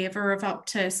claim a waiver of up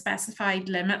to specified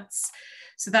limits.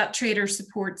 So that Trader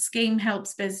Support Scheme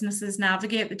helps businesses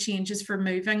navigate the changes for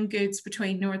moving goods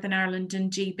between Northern Ireland and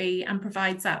GB and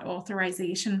provides that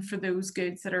authorisation for those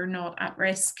goods that are not at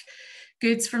risk.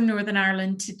 Goods from Northern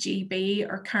Ireland to GB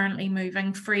are currently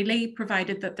moving freely,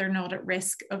 provided that they're not at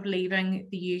risk of leaving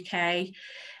the UK.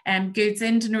 Goods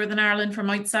into Northern Ireland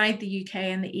from outside the UK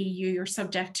and the EU are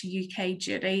subject to UK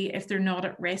duty if they're not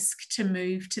at risk to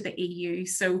move to the EU.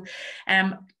 So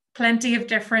plenty of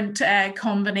different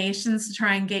combinations to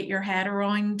try and get your head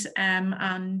around,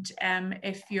 and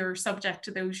if you're subject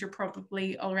to those, you're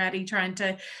probably already trying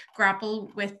to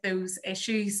grapple with those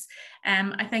issues.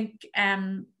 I think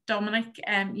Dominic,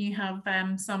 you have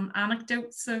some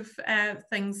anecdotes of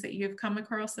things that you've come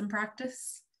across in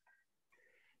practice.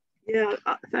 Yeah,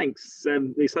 thanks,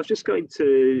 Lisa. I was just going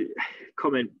to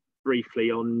comment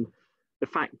briefly on the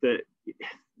fact that,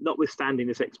 notwithstanding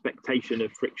this expectation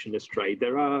of frictionless trade,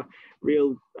 there are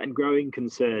real and growing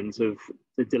concerns of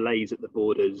the delays at the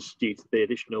borders due to the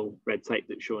additional red tape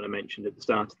that Shauna mentioned at the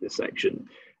start of this section,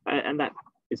 and that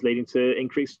is leading to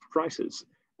increased prices.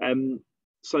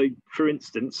 So, for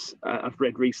instance, I've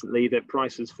read recently that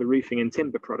prices for roofing and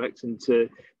timber products into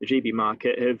the GB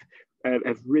market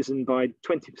have risen by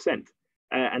 20%,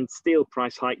 and steel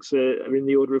price hikes are in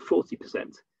the order of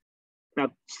 40%. Now,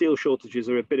 steel shortages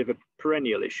are a bit of a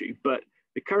perennial issue, but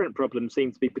the current problem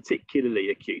seems to be particularly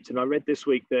acute. And I read this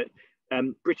week that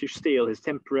British Steel has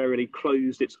temporarily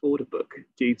closed its order book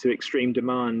due to extreme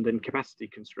demand and capacity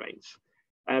constraints.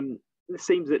 This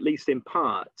seems, at least in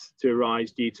part, to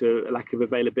arise due to a lack of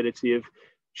availability of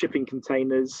shipping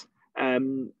containers,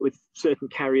 with certain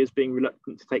carriers being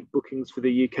reluctant to take bookings for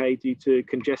the UK due to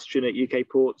congestion at UK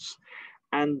ports.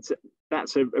 And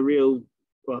that's a real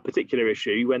well, a particular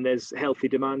issue when there's healthy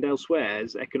demand elsewhere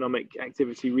as economic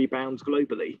activity rebounds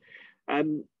globally.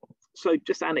 So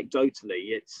just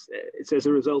anecdotally, it's as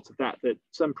a result of that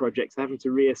some projects are having to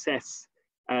reassess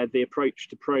the approach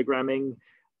to programming.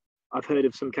 I've heard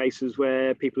of some cases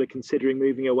where people are considering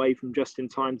moving away from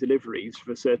just-in-time deliveries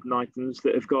for certain items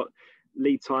that have got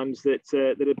lead times that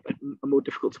are more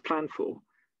difficult to plan for.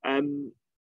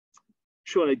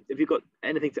 Sean, have you got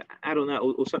anything to add on that,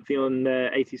 or something on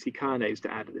ATC Carnes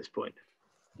to add at this point?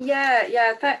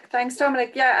 Yeah. Thanks,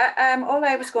 Dominic. Yeah, all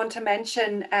I was going to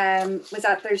mention was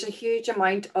that there's a huge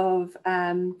amount of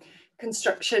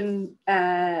construction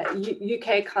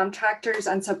UK contractors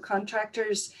and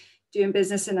subcontractors doing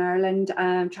business in Ireland,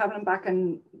 traveling back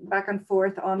and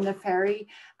forth on the ferry.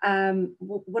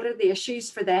 What are the issues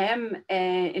for them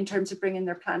in terms of bringing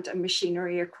their plant and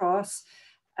machinery across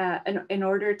in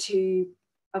order to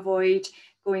avoid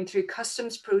going through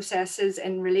customs processes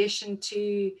in relation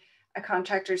to a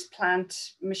contractor's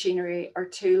plant, machinery or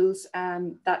tools?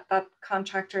 That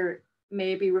contractor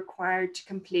may be required to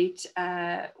complete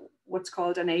what's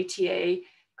called an ATA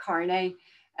Carne,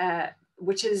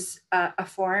 which is a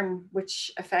form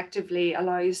which effectively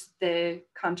allows the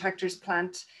contractor's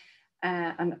plant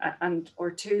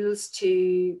or tools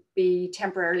to be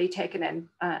temporarily taken in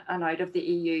and out of the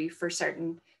EU for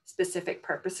certain specific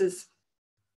purposes.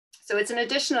 So it's an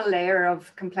additional layer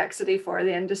of complexity for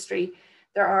the industry.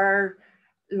 There are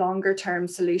longer term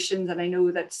solutions, and I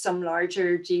know that some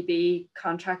larger GB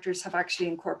contractors have actually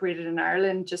incorporated in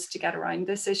Ireland just to get around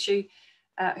this issue.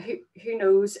 Who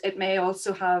knows, it may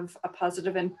also have a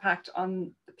positive impact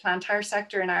on the plant hire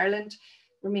sector in Ireland.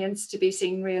 Remains to be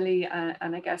seen really,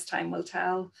 and I guess time will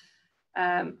tell.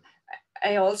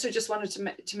 I also just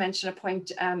wanted to mention a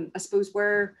point, I suppose,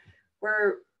 where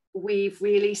we've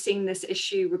really seen this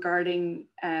issue regarding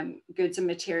goods and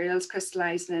materials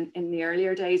crystallising in the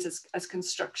earlier days as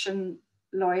construction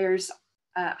lawyers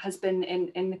has been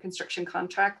in the construction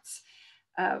contracts.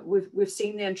 We've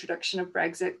seen the introduction of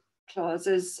Brexit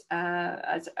clauses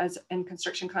as in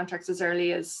construction contracts as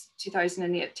early as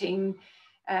 2018.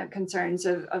 Concerns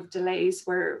of delays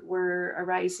were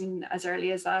arising as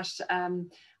early as that,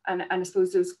 and I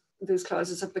suppose those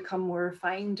clauses have become more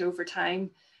refined over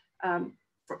time.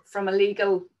 From a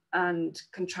legal and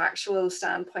contractual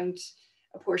standpoint,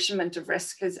 apportionment of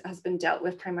risk has been dealt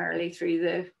with primarily through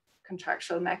the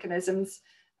contractual mechanisms.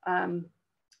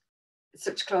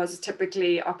 Such clauses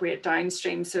typically operate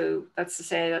downstream, so that's to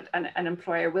say that an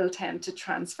employer will tend to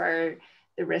transfer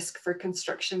the risk for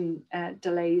construction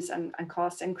delays and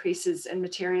cost increases in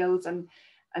materials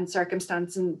and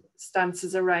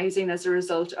circumstances arising as a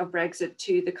result of Brexit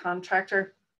to the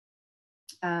contractor.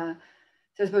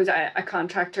 So I suppose a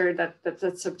contractor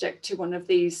that's subject to one of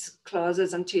these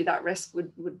clauses and to that risk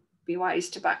would be wise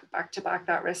to back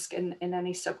that risk in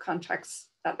any subcontracts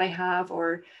that they have,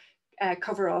 or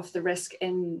cover off the risk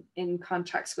in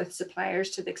contracts with suppliers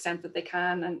to the extent that they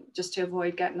can, and just to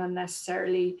avoid getting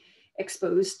unnecessarily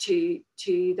exposed to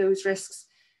those risks.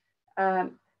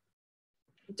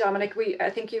 Dominic, I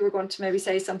think you were going to maybe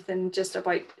say something just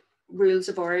about rules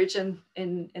of origin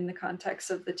in the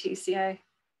context of the TCA.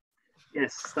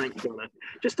 Yes, thanks, Donna.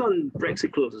 Just on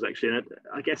Brexit clauses, actually,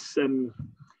 I guess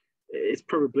it's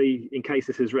probably, in case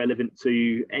this is relevant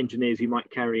to engineers who might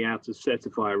carry out a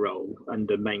certifier role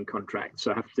under main contracts,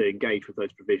 so I have to engage with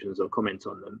those provisions or comment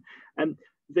on them.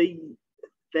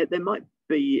 There might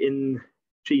be, in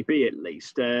GB at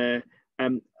least, a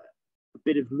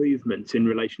bit of movement in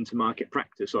relation to market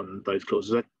practice on those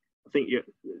clauses. I think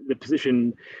the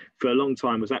position for a long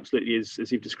time was absolutely as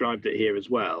you've described it here as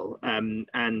well, and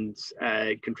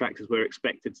contractors were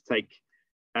expected to take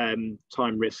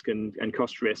time risk and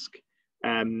cost risk,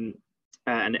 and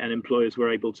employers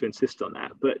were able to insist on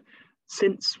that. But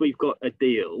since we've got a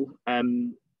deal,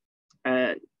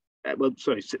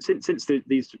 since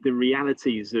the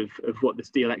realities of what this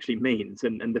deal actually means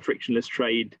and the frictionless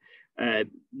trade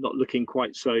not looking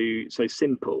quite so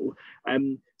simple,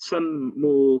 some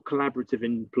more collaborative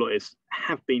employers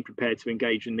have been prepared to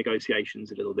engage in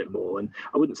negotiations a little bit more. And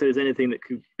I wouldn't say there's anything that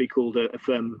could be called a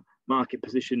firm market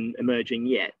position emerging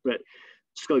yet, but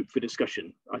scope for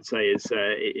discussion, I'd say,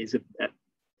 is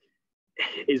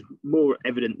more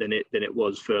evident than it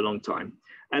was for a long time.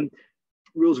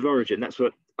 Rules of origin, that's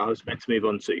what I was meant to move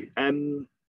on to.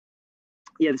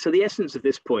 Yeah, so the essence of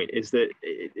this point is that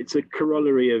it's a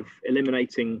corollary of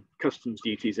eliminating customs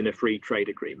duties in a free trade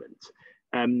agreement.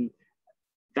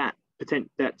 That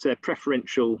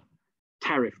preferential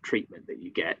tariff treatment that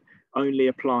you get only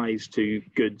applies to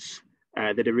goods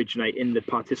that originate in the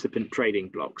participant trading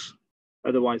blocks.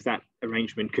 Otherwise, that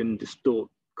arrangement can distort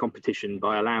competition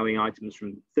by allowing items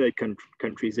from third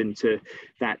countries into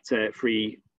that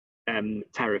free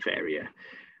tariff area.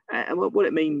 And what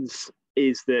it means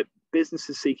is that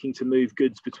businesses seeking to move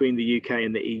goods between the UK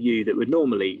and the EU that would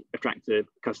normally attract a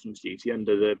customs duty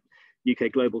under the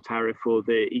UK global tariff or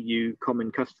the EU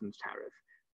common customs tariff,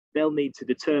 they'll need to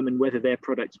determine whether their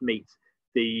products meet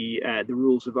the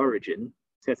rules of origin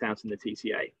set out in the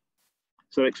TCA.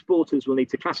 So exporters will need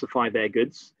to classify their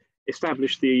goods,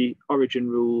 establish the origin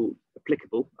rule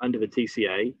applicable under the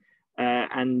TCA,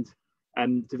 and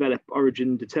develop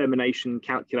origin determination,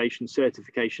 calculation,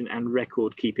 certification, and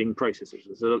record keeping processes.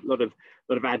 There's a lot of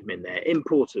admin there.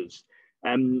 Importers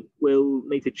will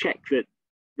need to check that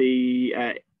the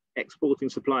exporting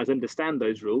suppliers understand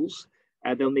those rules.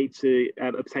 They'll need to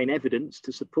obtain evidence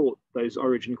to support those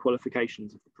origin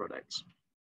qualifications of the products.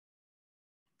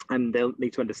 And they'll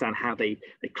need to understand how they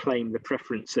claim the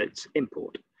preference at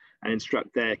import and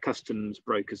instruct their customs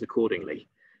brokers accordingly.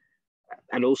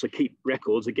 And also keep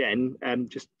records again,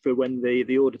 just for when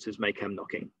the auditors may come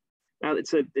knocking. Now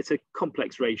it's a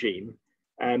complex regime.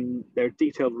 There are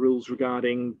detailed rules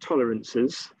regarding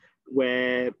tolerances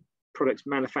where products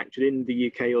manufactured in the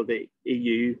UK or the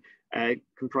EU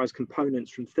comprise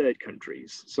components from third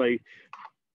countries. So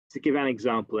to give an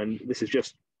example, and this is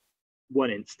just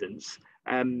one instance,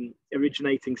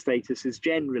 originating status is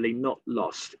generally not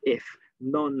lost if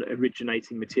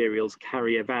non-originating materials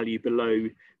carry a value below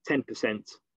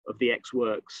 10% of the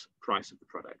ex-works price of the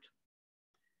product.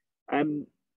 And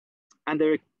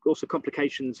there are also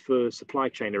complications for supply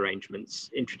chain arrangements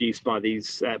introduced by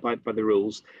these by the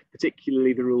rules,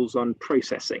 particularly the rules on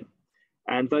processing.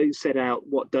 And those set out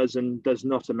what does and does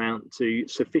not amount to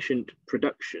sufficient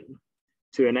production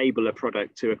to enable a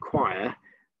product to acquire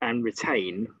and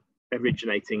retain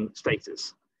originating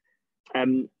status.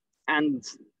 And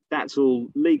that's all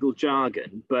legal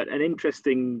jargon, but an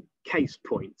interesting case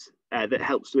point that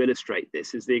helps to illustrate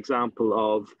this is the example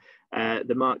of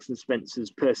the Marks and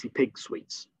Spencer's Percy Pig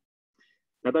sweets.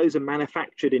 Now those are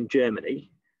manufactured in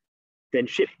Germany, then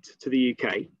shipped to the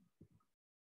UK.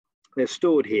 They're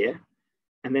stored here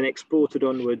and then exported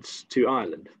onwards to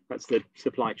Ireland. That's the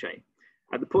supply chain.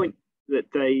 At the point that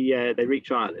they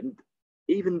reach Ireland,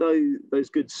 even though those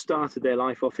goods started their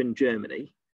life off in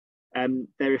Germany,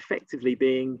 they're effectively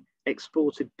being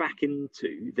exported back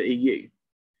into the EU,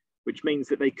 which means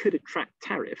that they could attract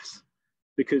tariffs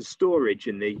because storage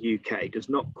in the UK does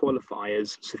not qualify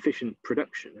as sufficient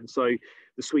production. And so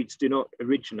the sweets do not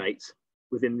originate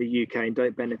within the UK and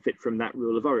don't benefit from that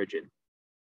rule of origin.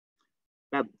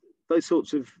 Now, those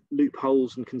sorts of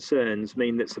loopholes and concerns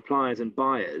mean that suppliers and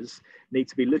buyers need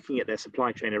to be looking at their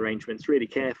supply chain arrangements really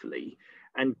carefully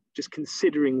and just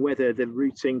considering whether the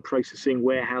routing, processing,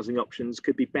 warehousing options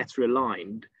could be better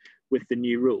aligned with the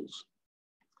new rules.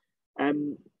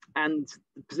 And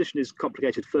the position is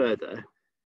complicated further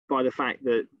by the fact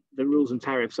that the rules and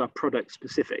tariffs are product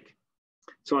specific.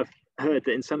 So I've heard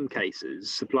that in some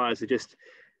cases, suppliers are just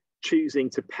choosing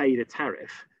to pay the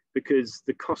tariff because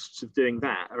the costs of doing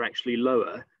that are actually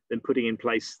lower than putting in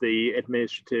place the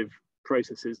administrative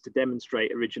processes to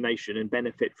demonstrate origination and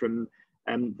benefit from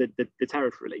the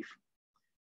tariff relief.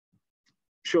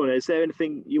 Shauna, is there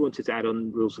anything you wanted to add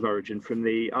on rules of origin from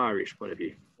the Irish point of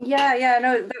view? Yeah,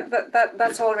 no,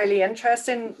 that's all really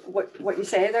interesting, what you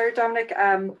say there, Dominic.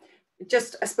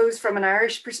 Just, I suppose, from an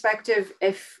Irish perspective,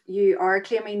 if you are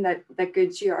claiming that the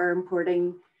goods you are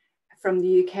importing from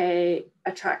the UK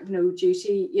attract no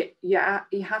duty, you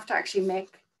have to actually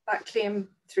make that claim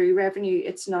through revenue.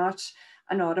 It's not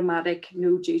an automatic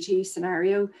no duty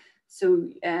scenario. So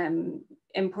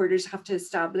importers have to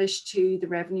establish to the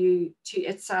revenue, to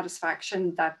its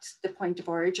satisfaction, that the point of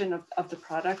origin of the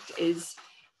product is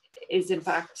in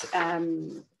fact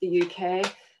the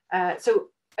UK. So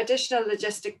additional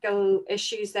logistical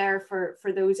issues there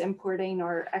for those importing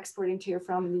or exporting to or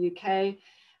from the UK.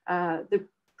 The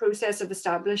process of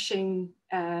establishing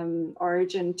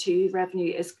origin to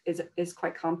revenue is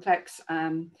quite complex,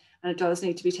 and it does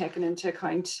need to be taken into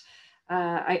account.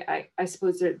 I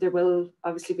suppose there will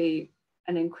obviously be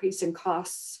an increase in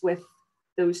costs with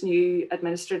those new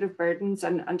administrative burdens,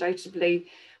 and undoubtedly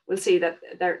we'll see that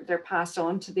they're passed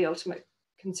on to the ultimate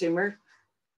consumer.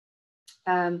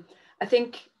 I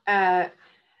think we're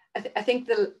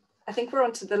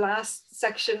on to the last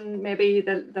section, maybe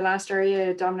the last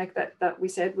area, Dominic, that we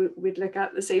said we'd look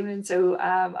at this evening. So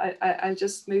I'll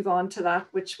just move on to that,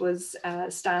 which was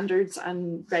standards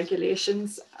and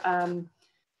regulations.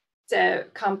 It's a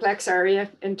complex area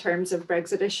in terms of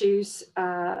Brexit issues.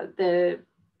 In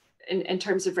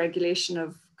terms of regulation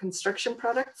of construction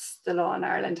products, the law in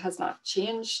Ireland has not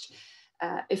changed.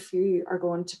 if you are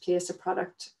going to place a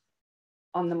product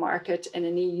on the market in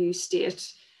an EU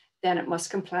state, then it must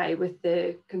comply with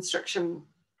the construction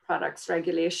products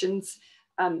regulations.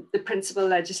 The principal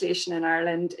legislation in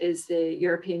Ireland is the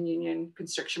European Union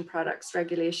Construction Products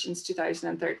Regulations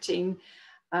 2013,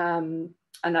 and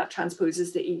that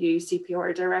transposes the EU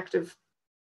CPR directive.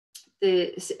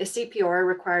 The CPR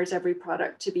requires every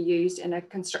product to be used in a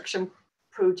construction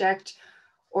project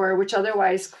or which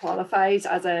otherwise qualifies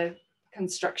as a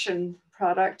construction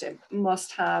product. It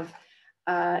must have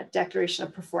a declaration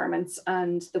of performance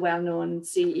and the well-known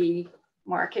CE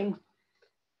marking.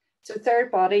 So third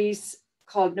bodies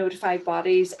called notified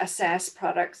bodies assess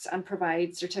products and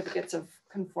provide certificates of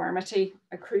conformity.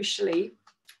 Crucially,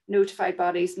 notified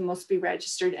bodies must be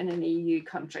registered in an EU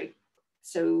country.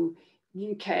 So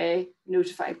UK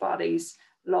notified bodies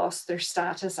lost their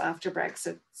status after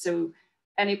Brexit. So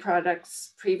any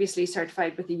products previously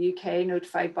certified with the UK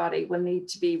notified body will need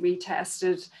to be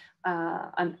retested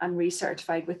and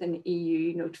recertified with an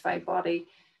EU notified body.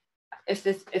 If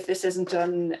this isn't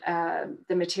done,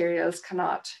 the materials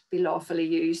cannot be lawfully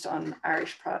used on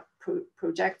Irish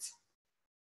projects.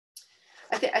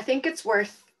 I think it's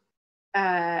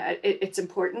it's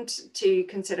important to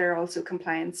consider also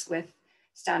compliance with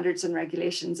standards and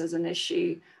regulations as an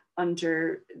issue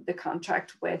under the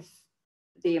contract with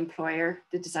the employer,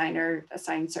 the designer,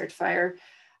 assigned certifier.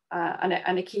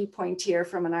 And a key point here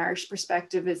from an Irish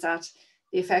perspective is that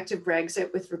the effect of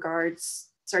Brexit with regards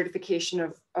certification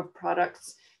of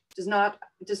products does not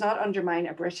undermine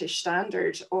a British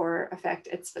standard or affect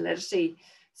its validity.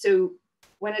 So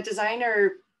when a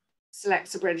designer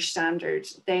selects a British standard,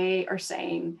 they are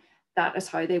saying that is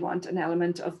how they want an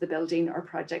element of the building or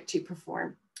project to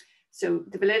perform. So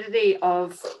the validity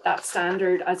of that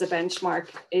standard as a benchmark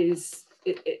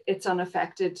it's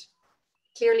unaffected.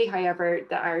 Clearly, however,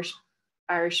 the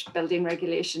Irish building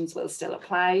regulations will still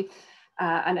apply,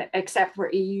 and except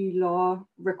where EU law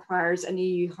requires an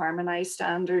EU harmonised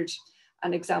standard.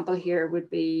 An example here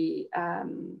would be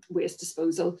waste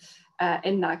disposal.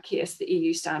 In that case, the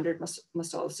EU standard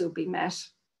must also be met.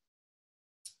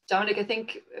 Dominic, I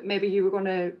think maybe you were going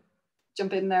to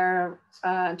jump in there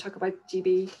and talk about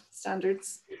GB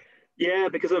standards. Yeah,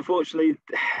 because unfortunately,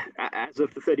 as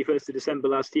of the 31st of December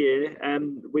last year,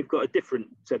 we've got a different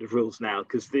set of rules now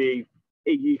because the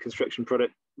EU construction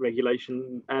product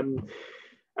regulation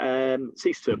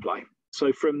ceased to apply.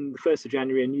 So from the 1st of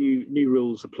January, new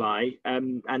rules apply,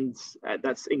 and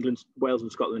that's England, Wales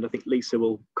and Scotland. I think Lisa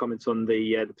will comment on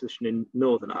the position in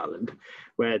Northern Ireland,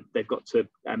 where they've got to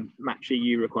match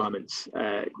EU requirements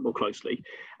more closely.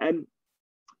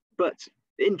 But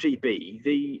in GB,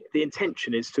 the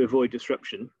intention is to avoid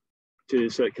disruption to the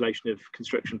circulation of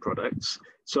construction products.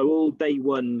 So all day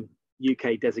one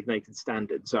UK designated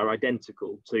standards are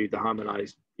identical to the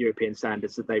harmonised European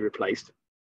standards that they replaced.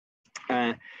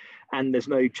 And there's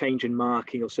no change in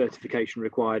marking or certification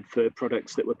required for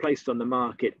products that were placed on the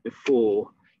market before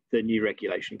the new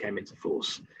regulation came into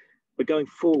force. But going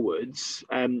forwards,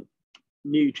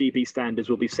 new GB standards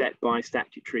will be set by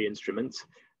statutory instruments,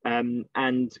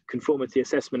 and conformity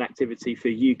assessment activity for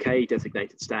UK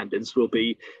designated standards will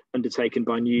be undertaken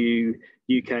by new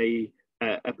UK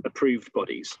approved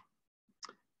bodies.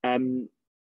 And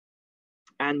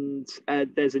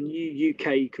there's a new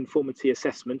UK conformity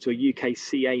assessment or UK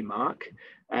CA mark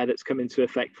that's come into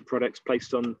effect for products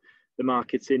placed on the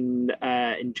market in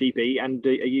GB, and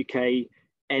a UK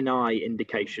NI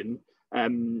indication,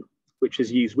 which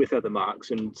is used with other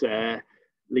marks, and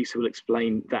Lisa will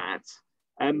explain that.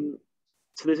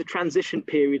 So there's a transition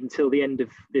period until the end of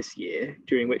this year,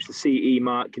 during which the CE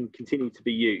mark can continue to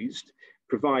be used,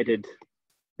 provided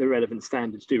the relevant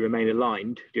standards do remain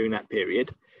aligned during that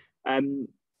period.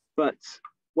 But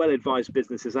well-advised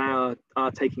businesses are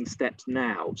taking steps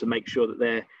now to make sure that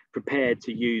they're prepared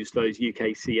to use those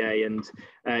UK CA and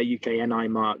UK NI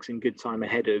marks in good time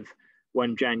ahead of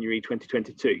 1 January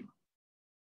 2022.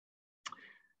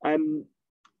 And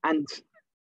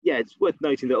yeah, it's worth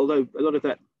noting that although a lot of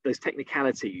those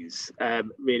technicalities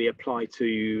really apply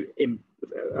to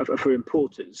for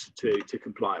importers to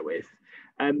comply with,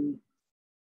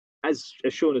 as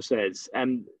Shauna says,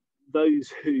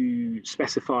 those who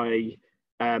specify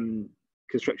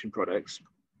construction products,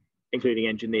 including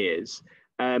engineers,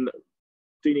 do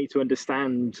need to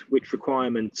understand which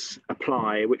requirements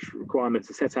apply, which requirements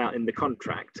are set out in the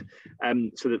contract,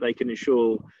 so that they can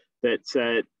ensure that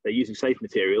they're using safe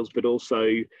materials, but also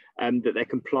that they're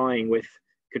complying with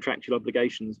contractual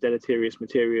obligations, deleterious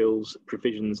materials,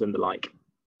 provisions, and the like.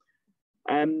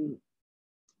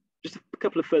 Just a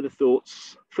couple of further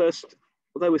thoughts. First,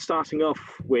 although we're starting off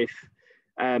with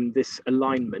this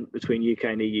alignment between UK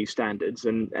and EU standards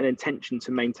and an intention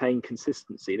to maintain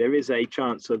consistency. There is a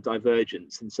chance of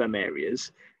divergence in some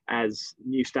areas as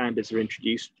new standards are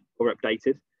introduced or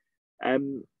updated.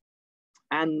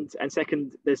 And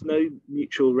second, there's no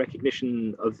mutual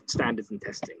recognition of standards and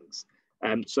testings.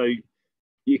 So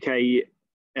UK,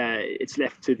 it's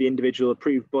left to the individual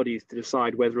approved bodies to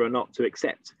decide whether or not to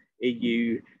accept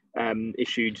EU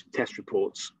issued test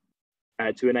reports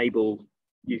to enable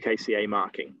UKCA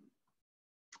marking.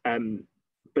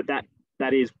 But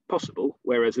that is possible,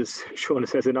 whereas as Shauna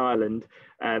says in Ireland,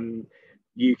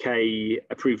 UK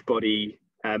approved body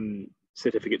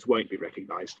certificates won't be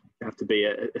recognised. There have to be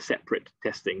a separate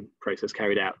testing process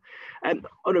carried out.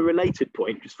 On a related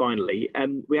point, just finally,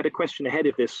 we had a question ahead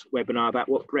of this webinar about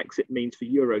what Brexit means for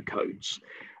Eurocodes.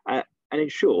 And in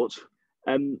short,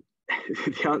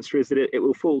 the answer is that it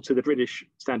will fall to the British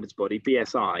standards body,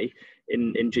 BSI,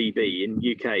 in GB, in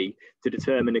UK, to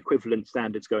determine equivalent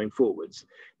standards going forwards.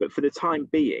 But for the time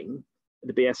being,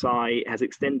 the BSI has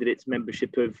extended its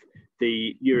membership of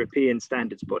the European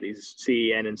standards bodies,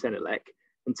 CEN and Senelec,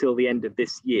 until the end of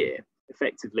this year,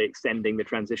 effectively extending the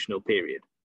transitional period.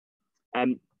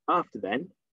 After then,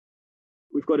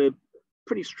 we've got a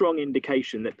pretty strong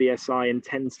indication that BSI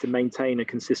intends to maintain a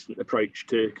consistent approach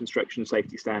to construction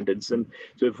safety standards and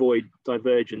to avoid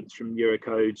divergence from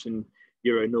Eurocodes and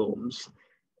Euro norms.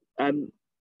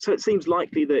 So it seems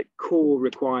likely that core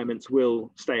requirements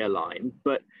will stay aligned,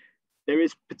 but there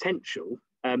is potential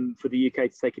for the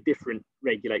UK to take a different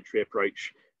regulatory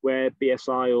approach where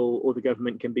BSI or the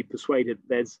government can be persuaded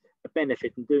there's a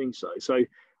benefit in doing so. So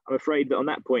I'm afraid that on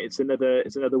that point, it's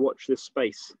another watch this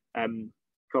space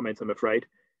comment, I'm afraid.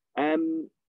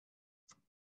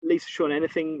 Lisa, Sean,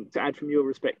 anything to add from your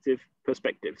respective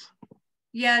perspectives?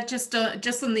 Yeah, just on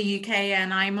the UK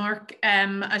NI mark,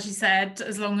 as you said,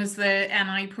 as long as the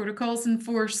NI protocols in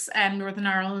force, Northern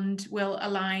Ireland will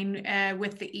align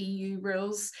with the EU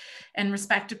rules in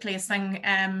respect to placing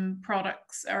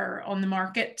products are on the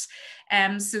market.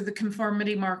 So the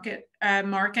conformity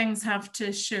markings have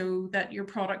to show that your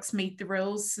products meet the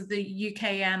rules. So the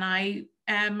UK NI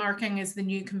marking is the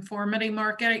new conformity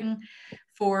marking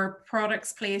for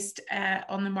products placed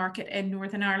on the market in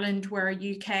Northern Ireland, where a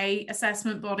UK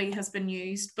assessment body has been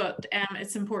used, but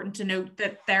it's important to note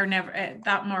that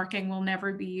that marking will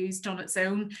never be used on its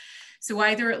own. So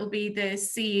either it'll be the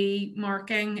CE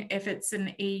marking if it's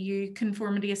an EU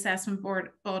conformity assessment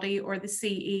body, or the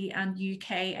CE and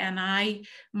UK NI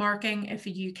marking if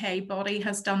a UK body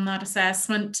has done that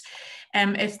assessment.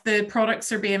 If the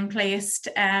products are being placed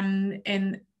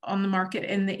on the market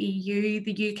in the EU,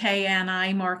 the UK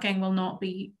NI marking will not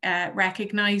be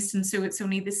recognised, and so it's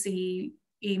only the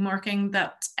CE marking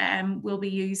that will be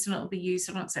used, and it'll be used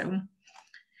on its own.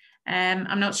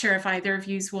 I'm not sure if either of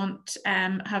you want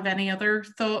have any other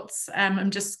thoughts.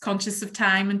 I'm just conscious of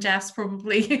time, and Jeff's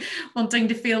probably wanting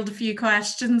to field a few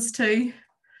questions too.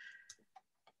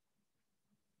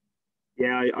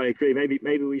 Yeah, I agree.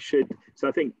 Maybe we should. So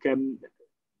I think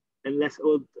unless,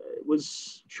 or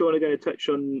was Shauna going to touch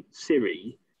on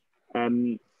Siri?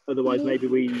 Otherwise, maybe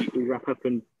we wrap up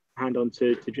and hand on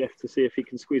to Jeff to see if he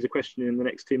can squeeze a question in the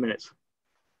next 2 minutes.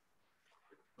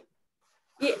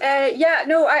 Yeah,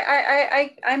 no,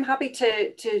 I'm happy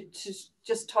to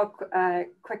just talk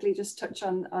quickly, just touch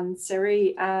on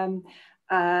Siri.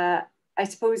 I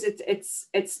suppose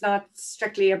it's not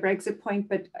strictly a Brexit point,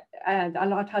 but a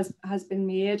lot has been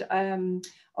made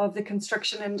of the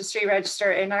construction industry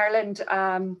register in Ireland.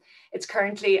 It's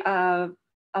currently a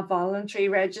voluntary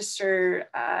register.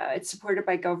 It's supported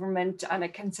by government, and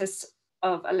it consists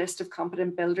of a list of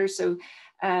competent builders. So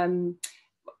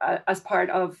as part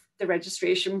of the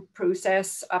registration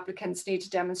process, applicants need to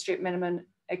demonstrate minimum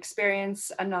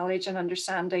experience and knowledge and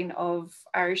understanding of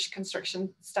Irish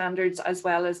construction standards, as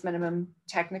well as minimum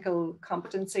technical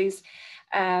competencies.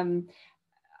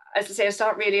 As I say, it's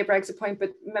not really a Brexit point,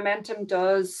 but momentum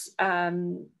does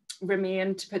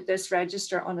remain to put this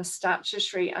register on a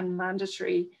statutory and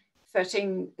mandatory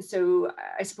footing. So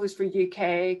I suppose for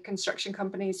UK construction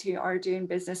companies who are doing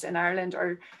business in Ireland,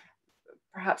 or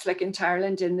perhaps looking to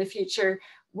Ireland in the future,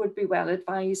 would be well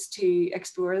advised to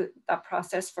explore that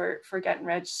process for getting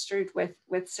registered with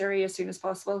Siri as soon as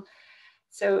possible.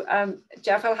 So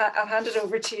Jeff, I'll hand it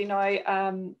over to you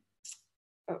now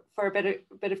for a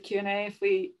bit of Q&A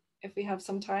if we have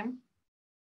some time.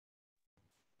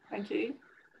 Thank you.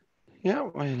 Yeah,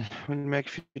 we'll make a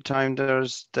few time.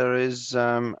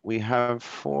 We have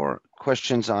 4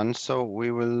 questions on, so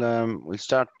we'll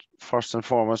start first and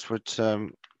foremost with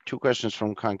 2 questions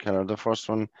from Con Keller. The first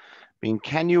one being,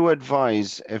 can you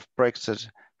advise if Brexit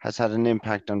has had an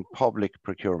impact on public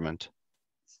procurement?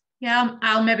 Yeah,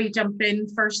 I'll maybe jump in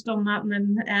first on that,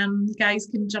 and then guys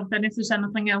can jump in if there's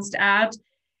anything else to add.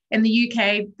 In the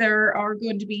UK, there are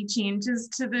going to be changes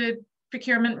to the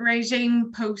procurement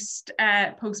regime post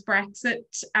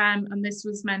Brexit, and this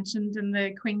was mentioned in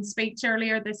the Queen's speech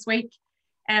earlier this week.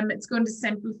 It's going to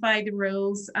simplify the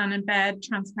rules and embed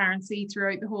transparency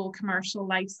throughout the whole commercial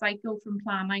life cycle, from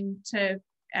planning to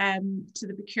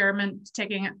the procurement,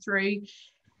 taking it through.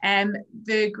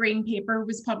 The Green Paper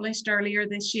was published earlier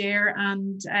this year,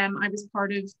 and I was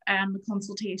part of a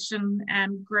consultation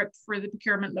group for the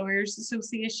Procurement Lawyers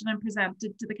Association and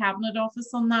presented to the Cabinet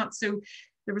Office on that. So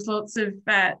there was lots of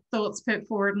thoughts put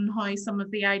forward on how some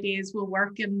of the ideas will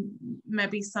work, and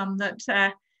maybe some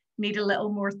that need a little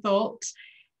more thought.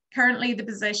 Currently, the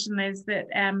position is that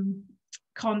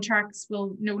contracts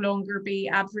will no longer be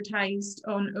advertised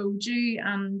on OJU,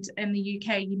 and in the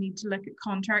UK you need to look at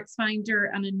Contracts Finder,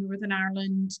 and in Northern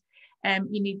Ireland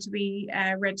you need to be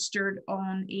registered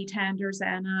on eTenders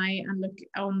NI and look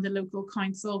on the local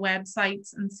council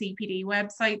websites and CPD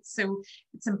websites. So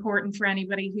it's important for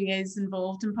anybody who is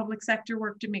involved in public sector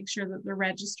work to make sure that they're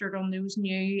registered on those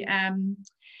new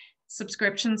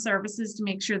subscription services, to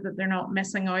make sure that they're not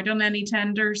missing out on any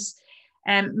tenders.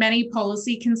 Many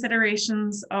policy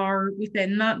considerations are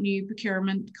within that new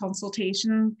procurement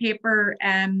consultation paper.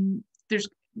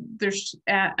 There's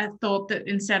a thought that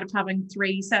instead of having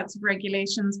 3 sets of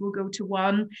regulations, we'll go to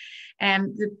 1.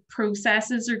 The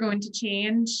processes are going to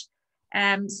change.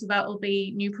 So that will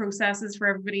be new processes for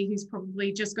everybody who's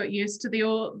probably just got used to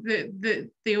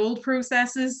the old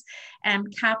processes.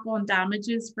 Cap on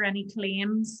damages for any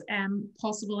claims,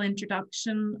 possible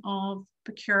introduction of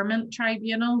procurement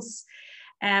tribunals,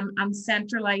 and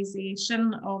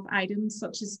centralisation of items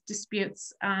such as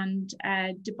disputes and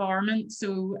debarment,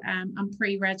 so and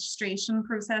pre-registration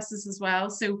processes as well.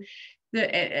 So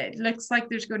it looks like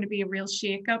there's going to be a real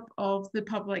shake-up of the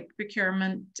public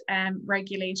procurement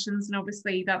regulations, and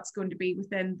obviously that's going to be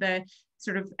within the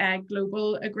sort of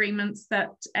global agreements that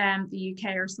the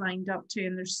UK are signed up to,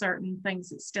 and there's certain things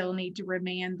that still need to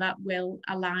remain that will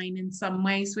align in some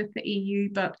ways with the EU.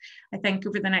 But I think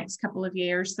over the next couple of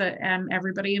years that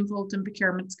everybody involved in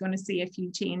procurement is going to see a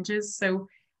few changes. So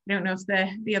I don't know if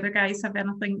the other guys have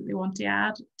anything that they want to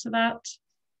add to that.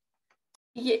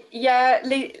 Yeah,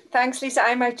 thanks, Lisa.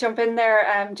 I might jump in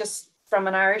there. Just from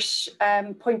an Irish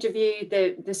point of view,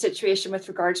 the situation with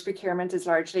regards to procurement is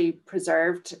largely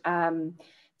preserved.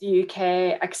 The UK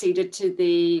acceded to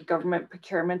the government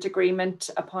procurement agreement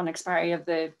upon expiry of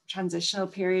the transitional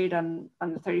period on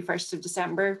the 31st of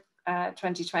December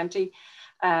 2020.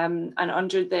 And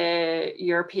under the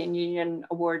European Union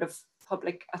Award of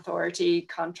Public Authority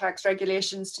Contracts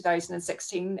Regulations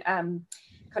 2016,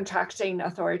 contracting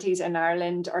authorities in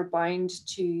Ireland are bound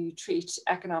to treat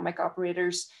economic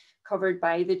operators covered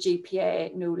by the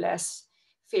GPA no less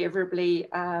favourably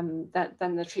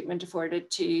than the treatment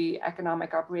afforded to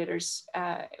economic operators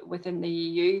within the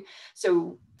EU.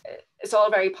 So it's all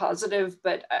very positive,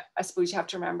 but I suppose you have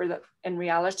to remember that in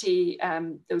reality,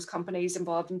 those companies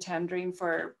involved in tendering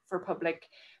for public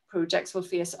projects will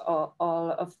face all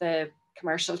of the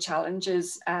commercial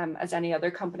challenges as any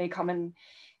other company coming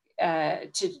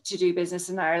to do business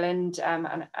in Ireland,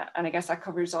 and I guess that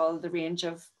covers all the range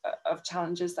of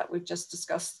challenges that we've just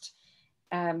discussed.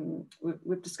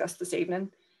 We've discussed this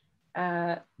evening.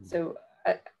 So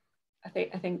I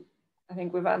think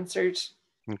we've answered.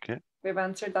 Okay. We've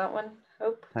answered that one.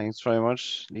 Hope. Thanks very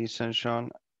much, Lisa and Sean.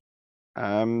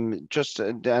 Just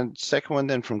the second one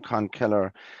then from Con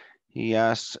Keller. He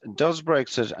asks, does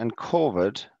Brexit and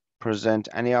COVID present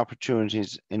any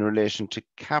opportunities in relation to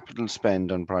capital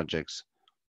spend on projects?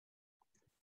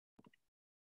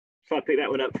 So I'll pick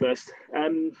that one up first.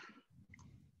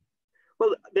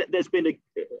 Well, there's been a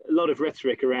lot of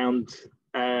rhetoric around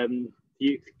the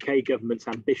UK government's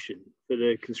ambition for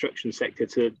the construction sector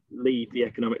to lead the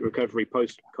economic recovery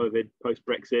post-COVID,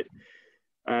 post-Brexit.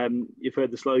 You've heard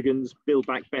the slogans, build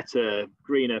back better,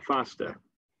 greener, faster.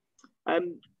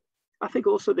 I think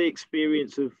also the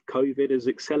experience of COVID has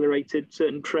accelerated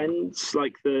certain trends,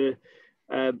 like the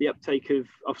uptake of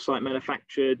off-site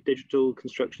manufacture, digital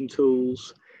construction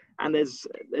tools, and there's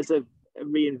a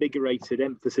reinvigorated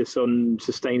emphasis on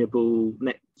sustainable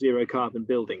net zero carbon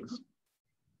buildings.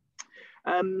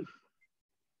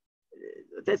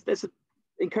 There's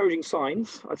encouraging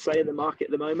signs, I'd say, in the market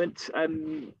at the moment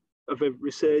of a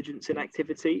resurgence in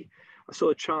activity. I saw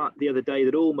a chart the other day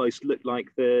that almost looked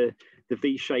like the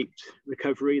V-shaped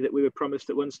recovery that we were promised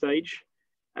at one stage.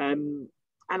 And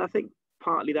I think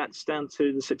partly that's down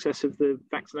to the success of the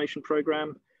vaccination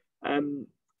programme.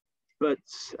 But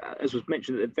as was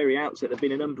mentioned at the very outset, there have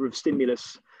been a number of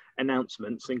stimulus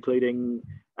announcements, including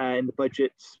in the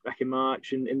budget back in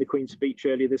March and in the Queen's speech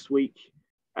earlier this week,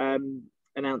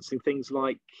 announcing things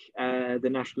like the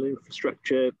National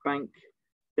Infrastructure Bank,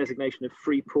 designation of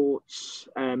free ports,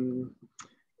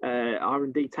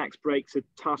 R&D tax breaks, a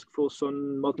task force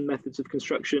on modern methods of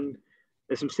construction.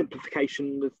 There's some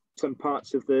simplification of some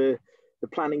parts of the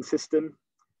planning system.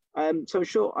 So in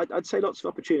short, I'd say lots of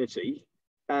opportunity,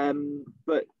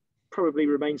 but probably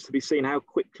remains to be seen how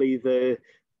quickly the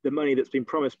money that's been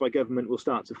promised by government will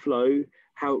start to flow,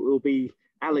 how it will be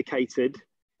allocated.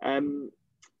 And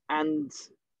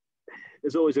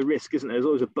there's always a risk, isn't there? There's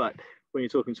always a but when you're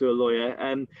talking to a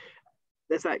lawyer.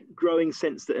 There's that growing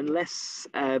sense that unless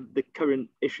the current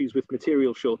issues with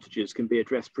material shortages can be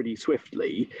addressed pretty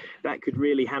swiftly, that could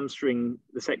really hamstring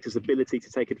the sector's ability to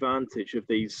take advantage of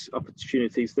these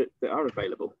opportunities that are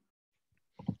available.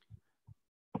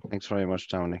 Thanks very much,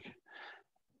 Dominic.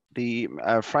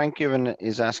 Frank Given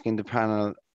is asking the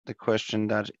panel the question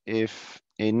that if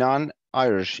a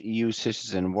non-Irish EU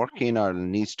citizen working in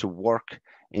Ireland needs to work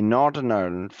in Northern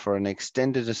Ireland for an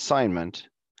extended assignment,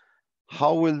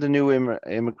 how will the new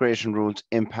immigration rules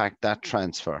impact that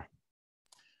transfer?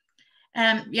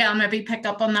 Yeah, I'll maybe pick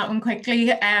up on that one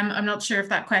quickly. I'm not sure if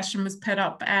that question was put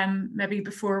up maybe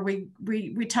before we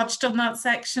touched on that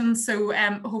section. So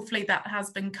hopefully that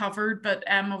has been covered. But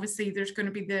obviously there's going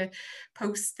to be the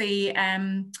post the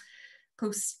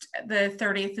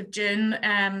 30th of June.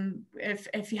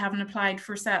 If you haven't applied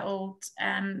for settled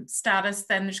status,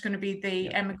 then there's going to be the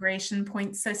immigration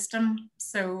point system.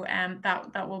 So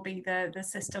that will be the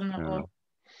system that will.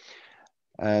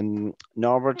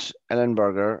 Norbert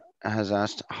Ellenberger has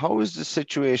asked, how is the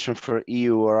situation for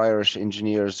EU or Irish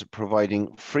engineers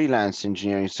providing freelance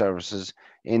engineering services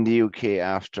in the UK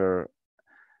after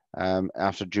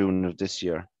June of this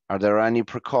year? Are there any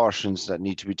precautions that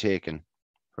need to be taken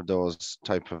for those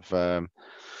type of, I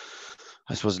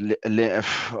suppose,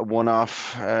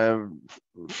 one-off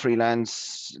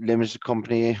freelance limited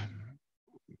company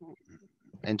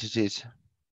entities?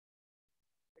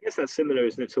 I guess that's similar,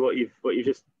 isn't it, to what you've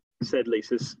just said,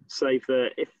 Lisa? Save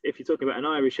that if you're talking about an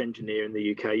Irish engineer in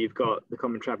the UK, you've got the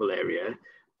common travel area,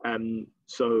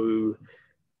 so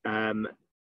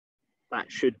that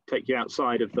should take you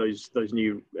outside of those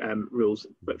new rules.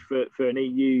 But for an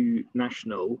EU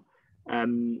national,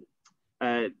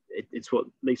 it's what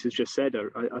Lisa's just said.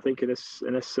 I think unless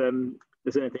there's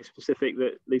anything specific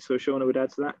that Lisa or Shauna would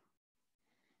add to that.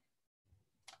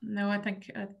 No, I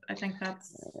think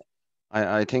that's.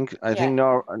 I think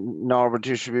Norbert,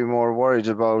 you should be more worried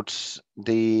about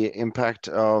the impact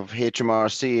of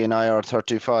HMRC and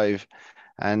IR35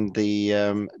 and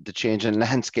the change in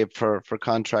landscape for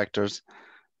contractors.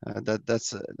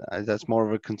 That's more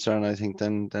of a concern, I think,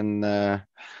 than the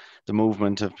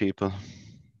movement of people.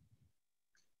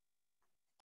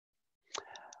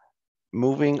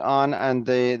 Moving on, and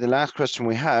the last question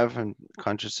we have, and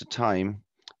conscious of time,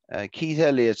 Keith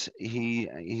Elliott,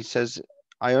 he says,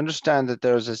 I understand that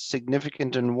there is a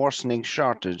significant and worsening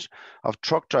shortage of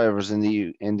truck drivers in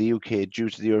the UK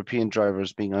due to the European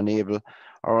drivers being unable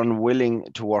or unwilling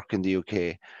to work in the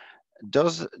UK.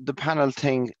 Does the panel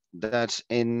think that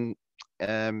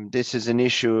this is an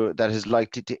issue that is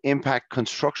likely to impact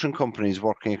construction companies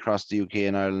working across the UK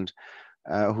and Ireland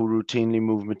who routinely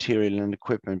move material and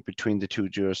equipment between the two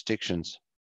jurisdictions?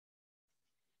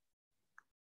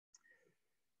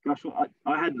 Gosh, well,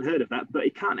 I hadn't heard of that, but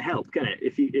it can't help, can it?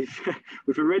 If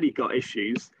we've already got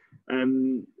issues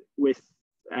with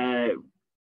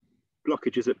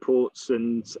blockages at ports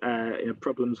and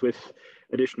problems with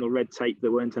additional red tape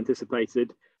that weren't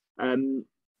anticipated, and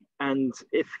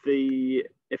if the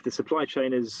supply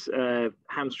chain is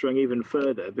hamstrung even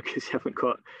further because you haven't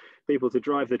got people to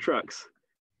drive the trucks,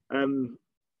 I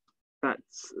think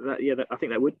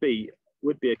that would be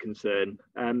a concern.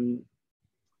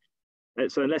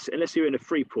 So unless you're in a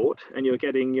free port and you're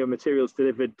getting your materials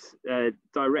delivered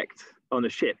direct on a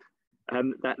ship,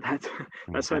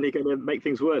 that's only going to make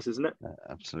things worse, isn't it?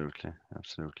 Absolutely.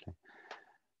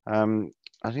 I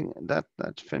think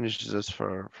that finishes us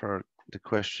for the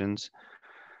questions.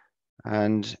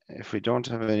 And if we don't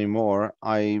have any more,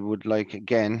 I would like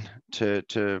again to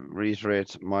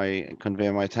reiterate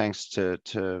convey my thanks to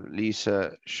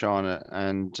Lisa, Shauna,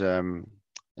 and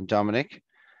Dominic,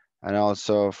 and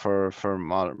also for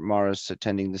Maurice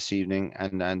attending this evening,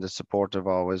 and the support of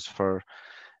always for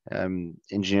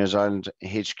Engineers Ireland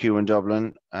HQ in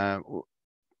Dublin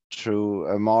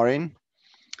through Maureen.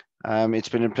 It's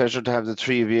been a pleasure to have the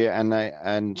three of you,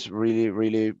 and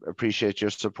really appreciate your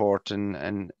support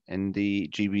in the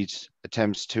GB's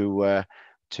attempts to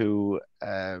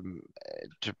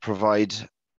provide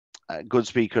good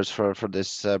speakers for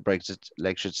this Brexit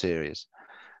lecture series.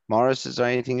 Maurice, is there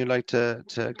anything you'd like to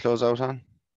close out on?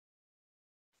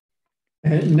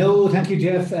 No, thank you,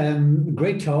 Jeff.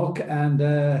 Great talk, and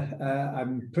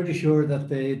I'm pretty sure that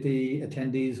the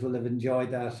attendees will have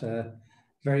enjoyed that.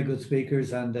 Very good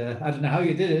speakers, and I don't know how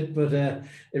you did it, but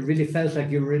it really felt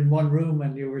like you were in one room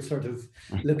and you were sort of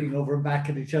looking over and back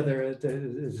at each other. It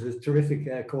was a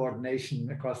terrific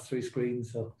coordination across 3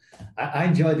 screens. So I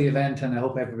enjoyed the event, and I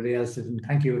hope everybody else did. And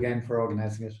thank you again for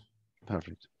organising it.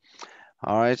 Perfect.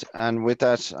 All right, and with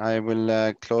that, I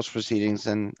will close proceedings,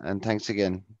 and thanks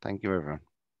again. Thank you, everyone.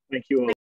 Thank you all.